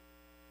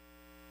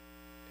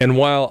 And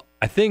while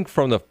I think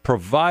from the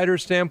provider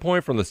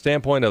standpoint, from the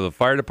standpoint of the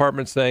fire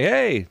department saying,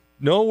 hey,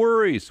 no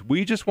worries,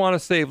 we just want to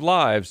save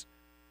lives,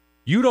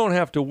 they don't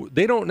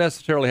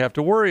necessarily have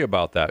to worry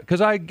about that,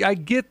 because I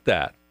get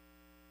that.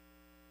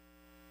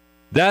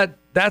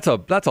 That's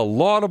a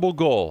laudable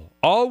goal.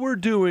 All we're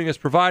doing is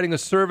providing a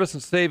service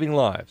and saving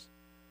lives.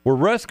 We're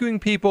rescuing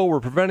people, we're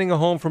preventing a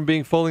home from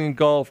being fully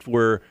engulfed,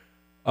 we're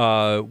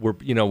literally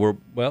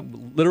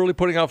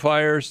putting out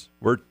fires,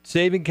 we're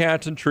saving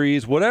cats and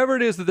trees, whatever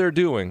it is that they're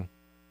doing.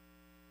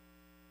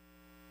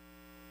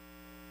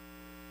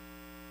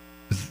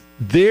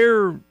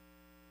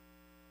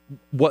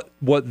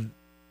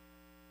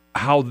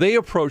 How they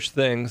approach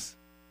things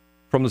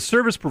from the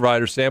service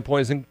provider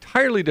standpoint is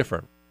entirely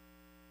different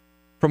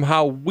from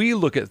how we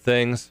look at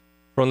things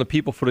from the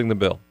people footing the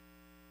bill.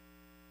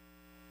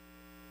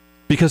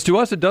 Because to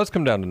us, it does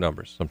come down to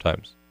numbers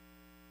sometimes.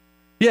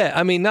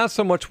 Yeah, not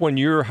so much when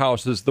your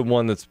house is the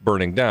one that's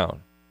burning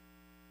down,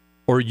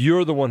 or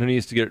you're the one who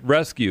needs to get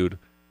rescued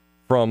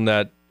from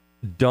that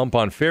dump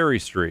on Ferry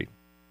Street,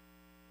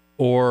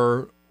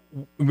 or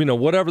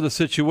whatever the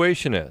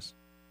situation is.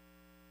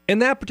 In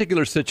that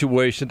particular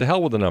situation, to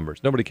hell with the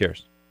numbers. Nobody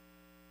cares.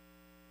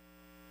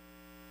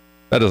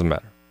 That doesn't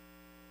matter.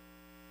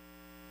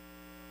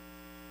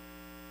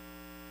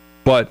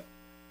 But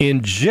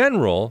in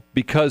general,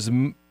 because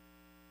in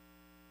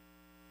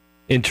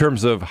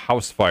terms of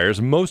house fires,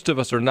 most of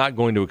us are not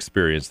going to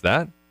experience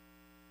that.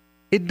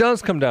 It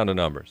does come down to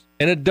numbers.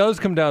 And it does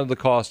come down to the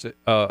cost,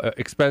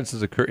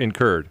 expenses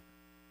incurred.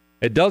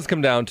 It does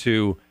come down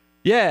to,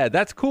 yeah,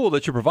 that's cool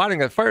that you're providing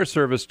that fire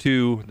service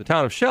to the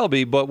town of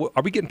Shelby, but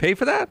are we getting paid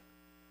for that?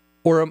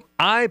 Or am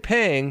I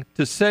paying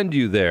to send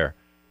you there?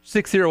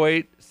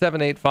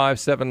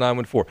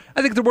 608-785-7914.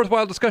 I think it's a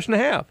worthwhile discussion to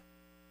have.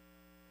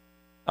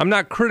 I'm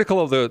not critical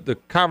of the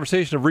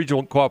conversation of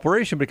regional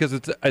cooperation because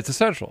it's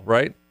essential,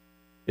 right?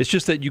 It's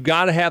just that you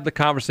got to have the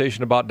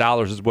conversation about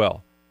dollars as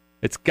well.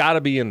 It's got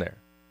to be in there.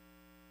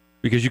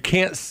 Because you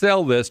can't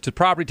sell this to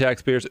property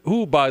taxpayers,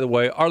 who, by the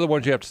way, are the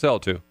ones you have to sell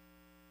it to.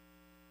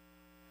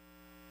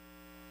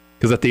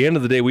 Because at the end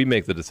of the day, we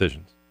make the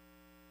decisions.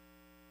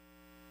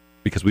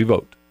 Because we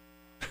vote.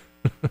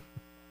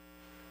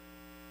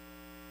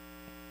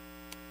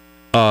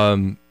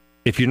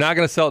 If you're not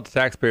going to sell it to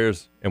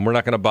taxpayers and we're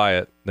not going to buy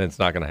it, then it's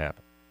not going to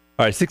happen.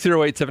 All right,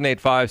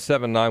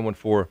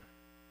 608-785-7914.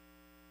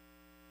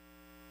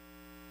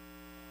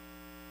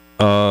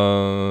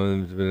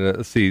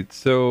 Let's see.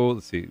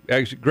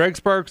 Actually, Greg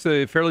sparks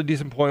a fairly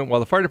decent point. While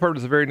the fire department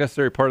is a very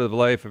necessary part of the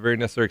life, a very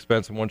necessary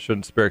expense, and one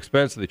shouldn't spare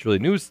expense if they truly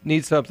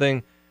need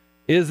something,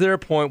 is there a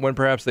point when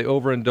perhaps they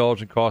overindulge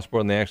and cost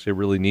more than they actually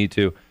really need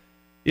to?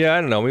 Yeah,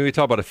 I don't know. When we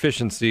talk about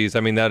efficiencies, I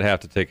mean, that'd have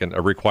to take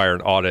a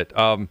required audit.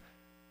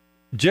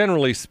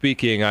 Generally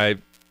speaking, I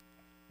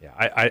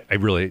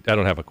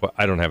don't have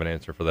an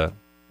answer for that.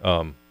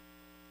 I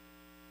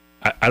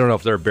don't know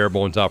if they're a bare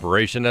bones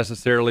operation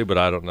necessarily, but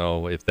I don't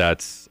know if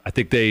that's. I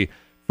think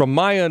from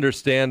my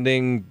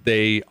understanding,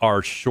 they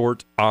are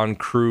short on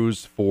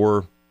crews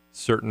for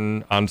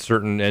certain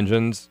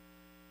engines,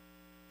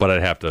 but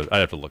I'd have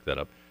to look that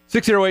up.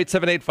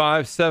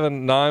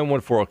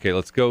 608-785-7914. Okay,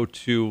 let's go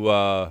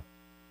to.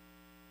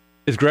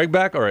 Is Greg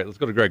back? All right, let's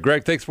go to Greg.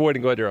 Greg, thanks for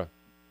waiting. Go ahead, you're on.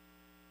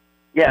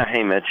 Yeah,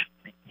 hey, Mitch.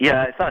 Yeah,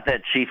 I thought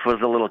that chief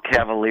was a little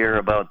cavalier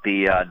about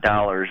the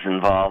dollars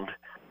involved.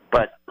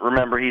 But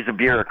remember, he's a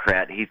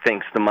bureaucrat. He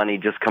thinks the money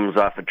just comes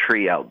off a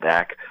tree out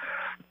back.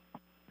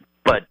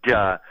 But,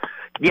 the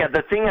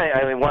thing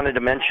I wanted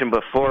to mention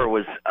before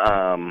was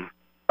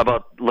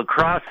about La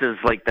Crosse is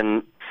like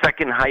the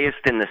second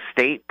highest in the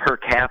state per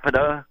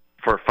capita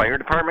for fire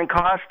department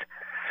cost.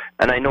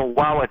 And I know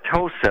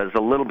Wauwatosa is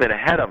a little bit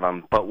ahead of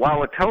them, but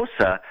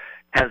Wauwatosa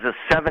has a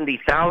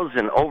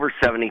over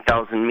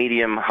 70,000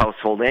 medium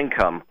household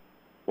income,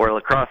 where La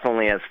Crosse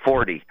only has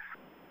 40.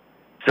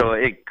 So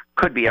it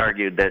could be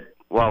argued that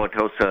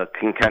Wauwatosa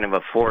can kind of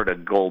afford a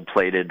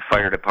gold-plated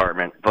fire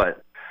department,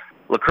 but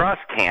La Crosse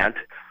can't.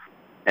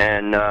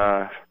 And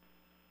I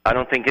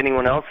don't think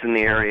anyone else in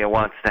the area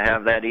wants to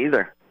have that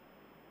either.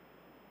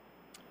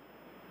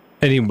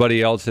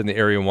 Anybody else in the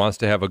area wants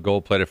to have a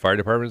gold-plated fire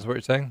department, is what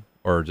you're saying?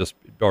 Well,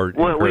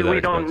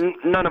 we don't.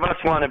 None of us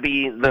want to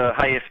be the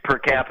highest per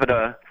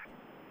capita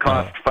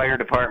cost fire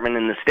department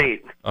in the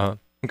state.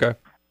 Okay.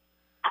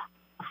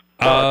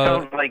 So it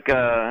sounds like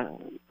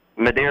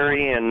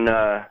Maderi and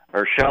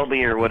or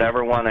Shelby or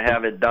whatever want to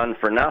have it done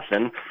for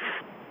nothing,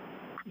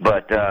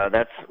 but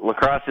La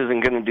Crosse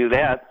isn't going to do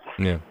that.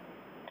 Yeah.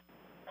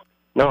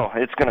 No,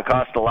 it's going to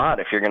cost a lot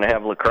if you're going to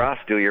have La Crosse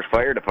do your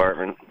fire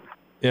department.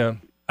 Yeah,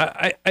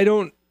 I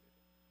don't.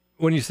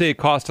 When you say it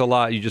costs a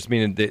lot, you just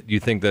mean that you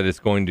think that it's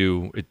going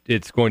to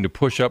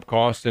push up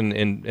costs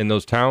in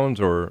those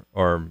towns, or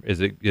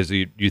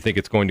you think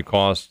it's going to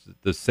cost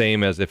the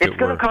same as if it's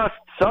going to cost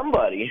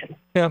somebody?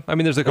 Yeah, I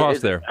mean, there's a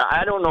cost there.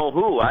 I don't know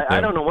who.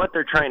 I don't know what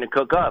they're trying to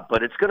cook up,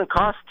 but it's going to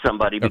cost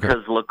somebody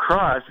because La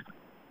Crosse,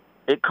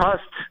 it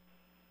costs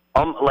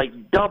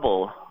like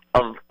double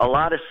of a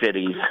lot of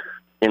cities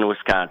in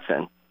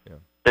Wisconsin. Yeah.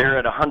 They're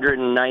at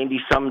 $190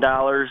 some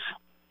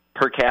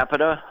per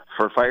capita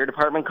for fire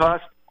department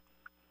costs,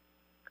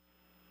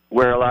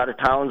 where a lot of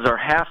towns are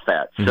half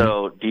that. Mm-hmm.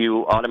 So do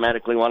you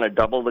automatically want to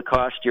double the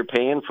cost you're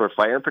paying for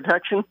fire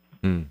protection?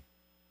 I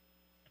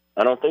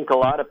don't think a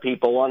lot of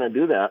people want to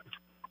do that.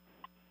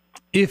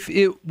 If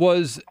it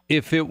was a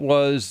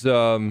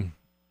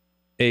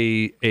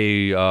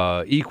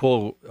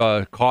equal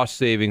cost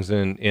savings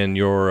in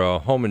your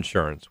home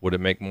insurance, would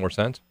it make more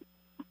sense?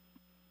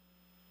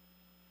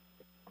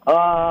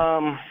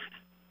 Because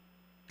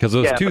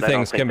those two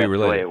things can be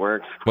related. The way it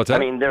works. What's that? I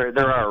mean,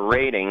 there are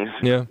ratings.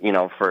 Yeah.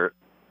 For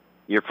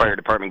your fire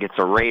department gets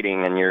a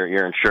rating, and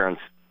your insurance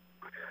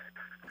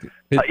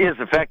is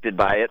affected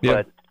by it.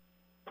 Yeah. But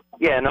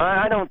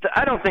I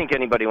don't think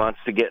anybody wants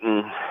to get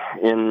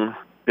in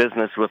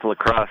business with La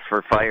Crosse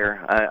for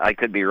fire. I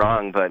could be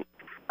wrong, but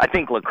I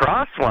think La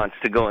Crosse wants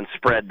to go and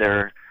spread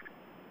the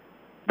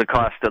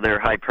cost of their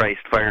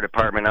high-priced fire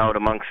department out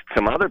amongst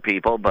some other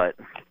people, but.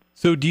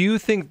 So do you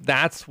think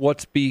that's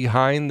what's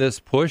behind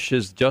this push,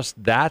 is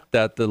just that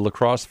the La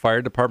Crosse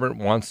Fire Department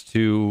wants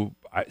to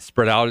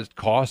spread out its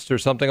costs or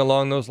something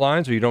along those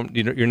lines, or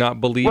you're not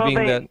believing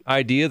that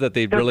idea that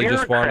they really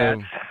just want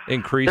to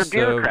increase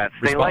bureaucrats.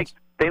 Response?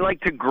 They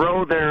like to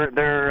grow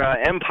their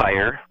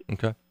empire.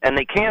 Okay. And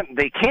they can't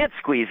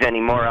squeeze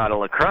any more out of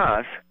La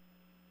Crosse.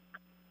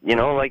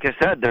 Like I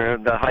said, they're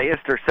the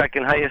highest or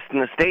second highest in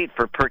the state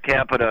for per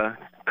capita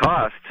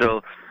cost,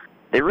 so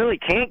they really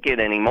can't get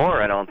any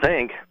more, I don't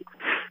think.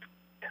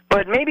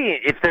 But maybe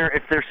if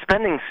they're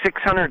spending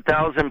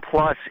 $600,000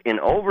 plus in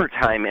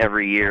overtime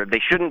every year,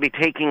 they shouldn't be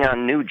taking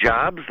on new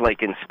jobs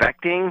like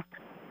inspecting.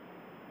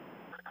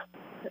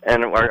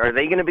 And are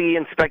they going to be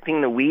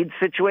inspecting the weed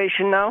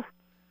situation now?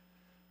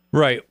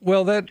 Right.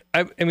 Well,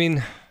 I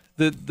mean,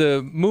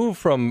 the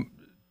move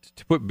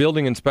to put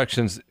building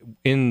inspections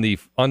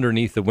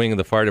underneath the wing of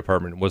the fire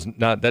department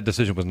that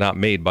decision was not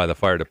made by the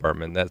fire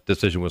department. That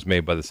decision was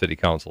made by the city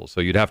council. So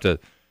you'd have to.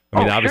 I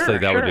mean, obviously,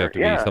 that would have to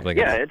be something.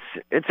 Yeah,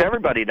 it's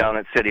everybody down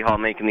at City Hall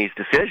making these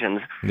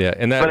decisions. Yeah,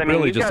 and that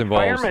really just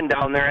involves firemen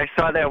down there. I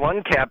saw that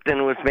one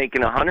captain was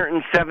making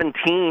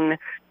 $117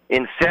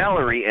 in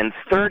salary and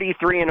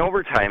 $33 in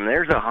overtime.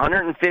 There's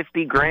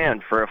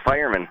 $150,000 for a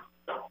fireman.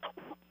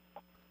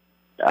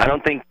 I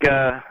don't think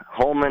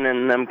Holman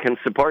and them can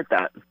support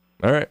that.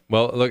 All right.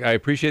 Well, look, I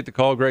appreciate the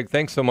call, Greg.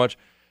 Thanks so much.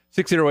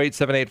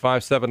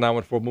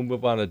 608-785-7914. We'll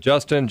move on to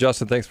Justin.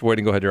 Justin, thanks for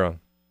waiting. Go ahead, you're on.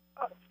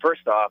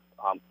 First off,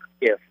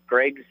 if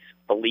Greg's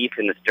belief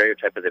in the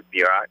stereotype of the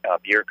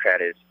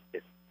bureaucrat is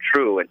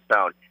true and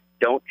sound,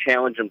 don't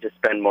challenge them to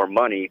spend more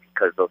money,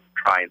 because they'll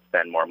try and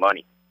spend more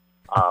money.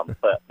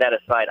 But that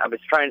aside, I was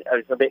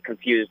a bit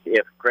confused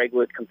if Greg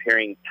was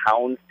comparing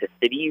towns to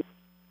cities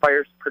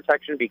fire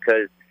protection,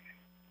 because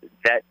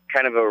that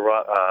kind of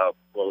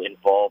will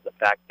involve the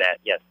fact that,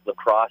 yes, La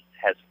Crosse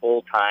has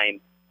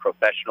full-time,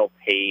 professional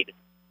paid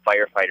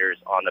firefighters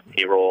on the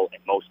payroll,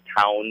 and most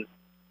towns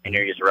and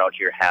areas around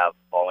here have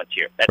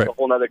volunteer. That's a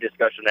whole other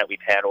discussion that we've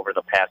had over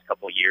the past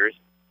couple of years,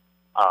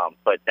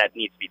 but that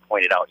needs to be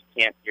pointed out.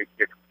 You're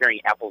comparing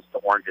apples to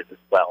oranges as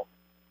well.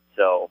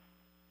 So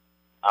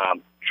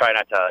try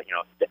not to,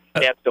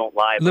 stats don't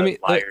lie, but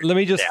liars let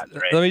me just stats,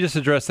 right? let me just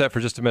address that for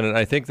just a minute.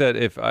 I think that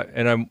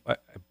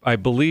I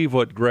believe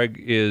what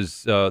Greg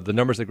is the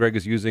numbers that Greg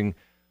is using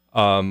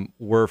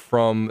were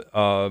from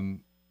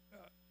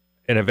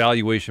an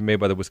evaluation made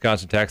by the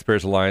Wisconsin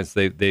Taxpayers Alliance.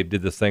 They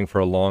did this thing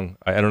for I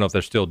don't know if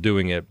they're still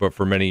doing it, but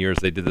for many years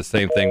they did the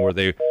same thing where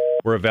they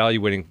were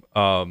evaluating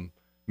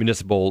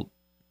municipal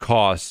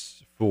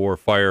costs for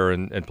fire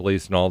and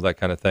police and all that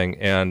kind of thing,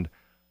 and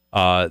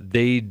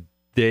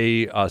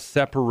they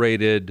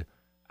separated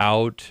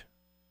out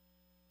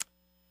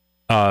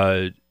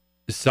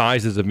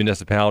sizes of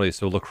municipalities.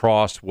 So La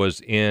Crosse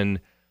was in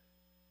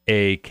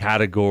a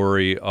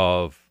category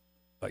of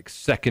like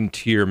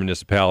second-tier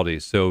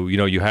municipalities. So,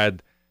 you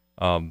had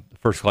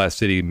first-class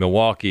city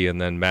Milwaukee, and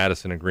then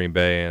Madison and Green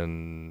Bay,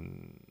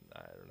 and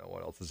I don't know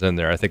what else is in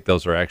there. I think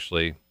those are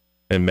actually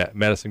in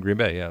Madison, Green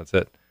Bay. Yeah, that's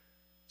it.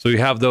 So you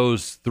have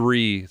those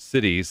three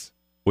cities,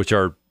 which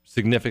are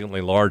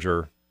significantly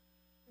larger,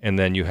 and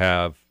then you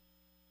have,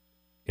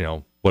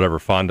 whatever,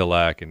 Fond du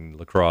Lac and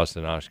La Crosse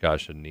and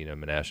Oshkosh and Neenah,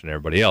 Menasha, and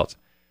everybody else.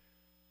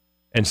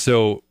 And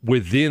so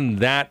within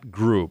that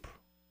group,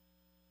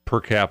 per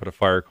capita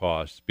fire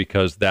costs,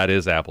 because that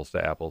is apples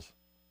to apples,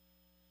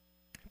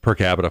 per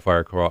capita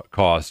fire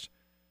cost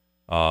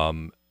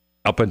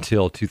up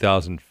until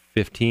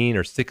 2015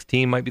 or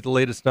 16 might be the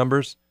latest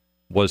numbers,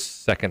 was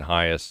second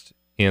highest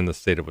in the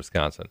state of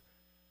Wisconsin.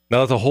 Now,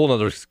 that's a whole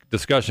other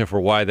discussion for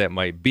why that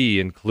might be,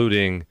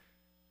 including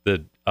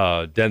the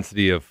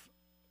density of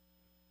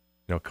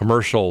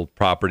commercial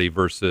property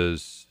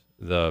versus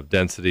the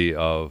density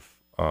of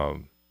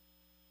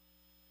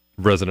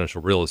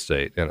residential real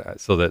estate, and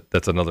so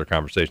that's another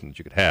conversation that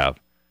you could have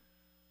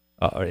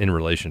in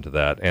relation to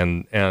that,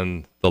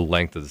 and the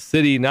length of the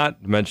city,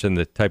 not to mention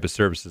the type of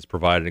services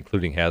provided,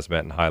 including hazmat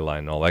and highline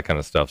and all that kind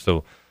of stuff.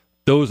 So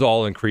those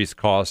all increase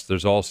costs.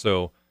 There's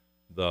also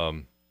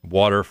the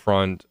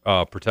waterfront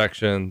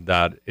protection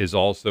that is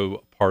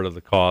also part of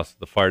the cost of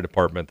the fire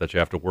department that you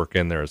have to work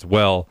in there as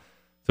well.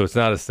 So it's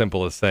not as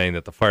simple as saying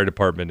that the fire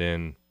department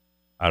in,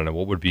 I don't know,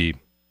 what would be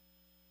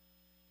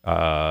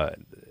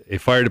a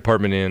fire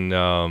department in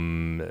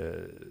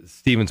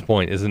Stevens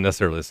Point isn't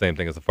necessarily the same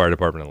thing as a fire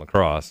department in La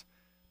Crosse,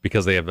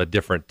 because they have a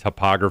different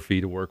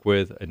topography to work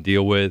with and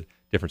deal with,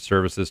 different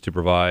services to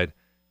provide.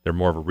 They're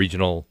more of a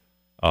regional,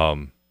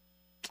 I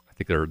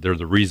think they're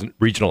the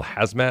regional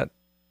hazmat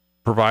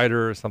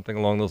provider or something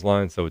along those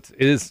lines. So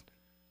it's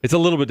a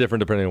little bit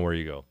different depending on where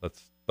you go. Let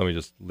me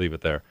just leave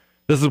it there.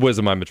 This is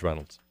Wisdom. I'm Mitch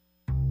Reynolds.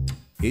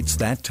 It's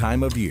that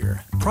time of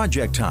year,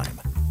 project time.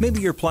 Maybe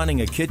you're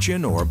planning a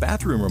kitchen or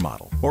bathroom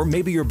remodel, or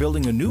maybe you're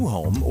building a new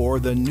home, or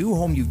the new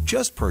home you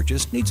just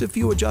purchased needs a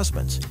few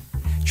adjustments.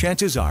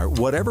 Chances are,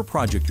 whatever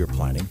project you're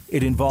planning,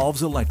 it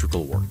involves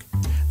electrical work.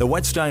 The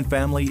Wettstein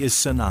family is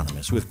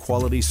synonymous with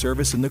quality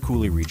service in the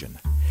Coulee region.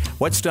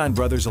 Wettstein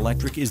Brothers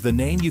Electric is the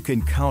name you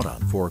can count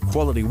on for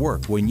quality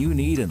work when you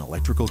need an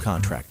electrical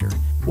contractor.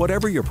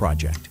 Whatever your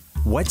project,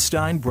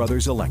 Wettstein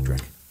Brothers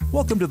Electric.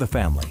 Welcome to the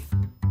family.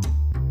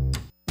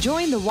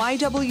 Join the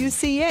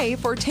YWCA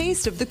for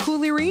Taste of the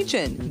Coulee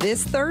Region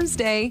this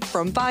Thursday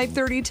from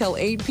 5:30 till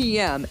 8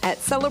 p.m. at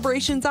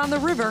Celebrations on the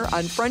River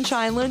on French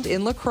Island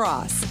in La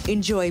Crosse.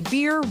 Enjoy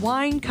beer,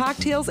 wine,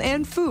 cocktails,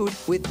 and food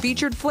with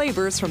featured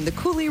flavors from the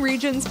Coulee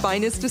Region's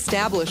finest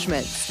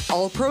establishments.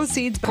 All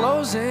proceeds.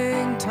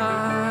 Closing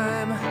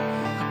time.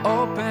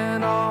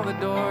 Open all the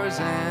doors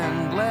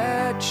and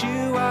let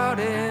you out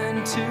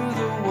into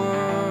the world.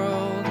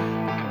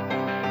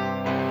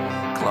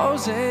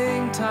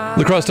 Closing time.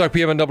 La Crosse Talk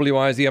PM on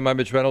WIZM. I'm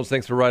Mitch Reynolds.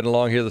 Thanks for riding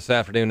along here this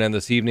afternoon and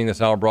this evening.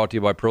 This hour brought to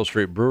you by Pearl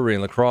Street Brewery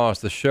in La Crosse.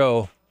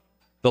 The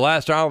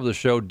last hour of the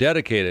show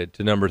dedicated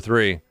to number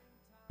 3,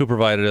 who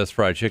provided us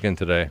fried chicken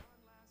today.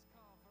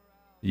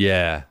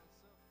 Yeah.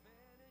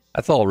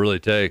 That's all it really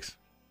takes.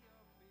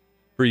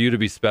 For you to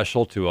be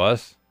special to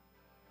us,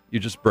 you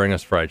just bring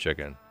us fried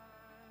chicken.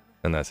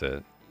 And that's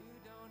it.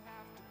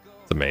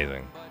 It's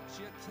amazing.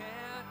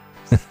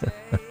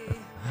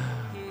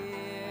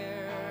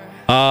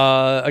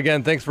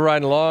 Again, thanks for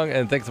riding along,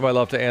 and thanks to my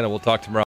love to Anna. We'll talk tomorrow.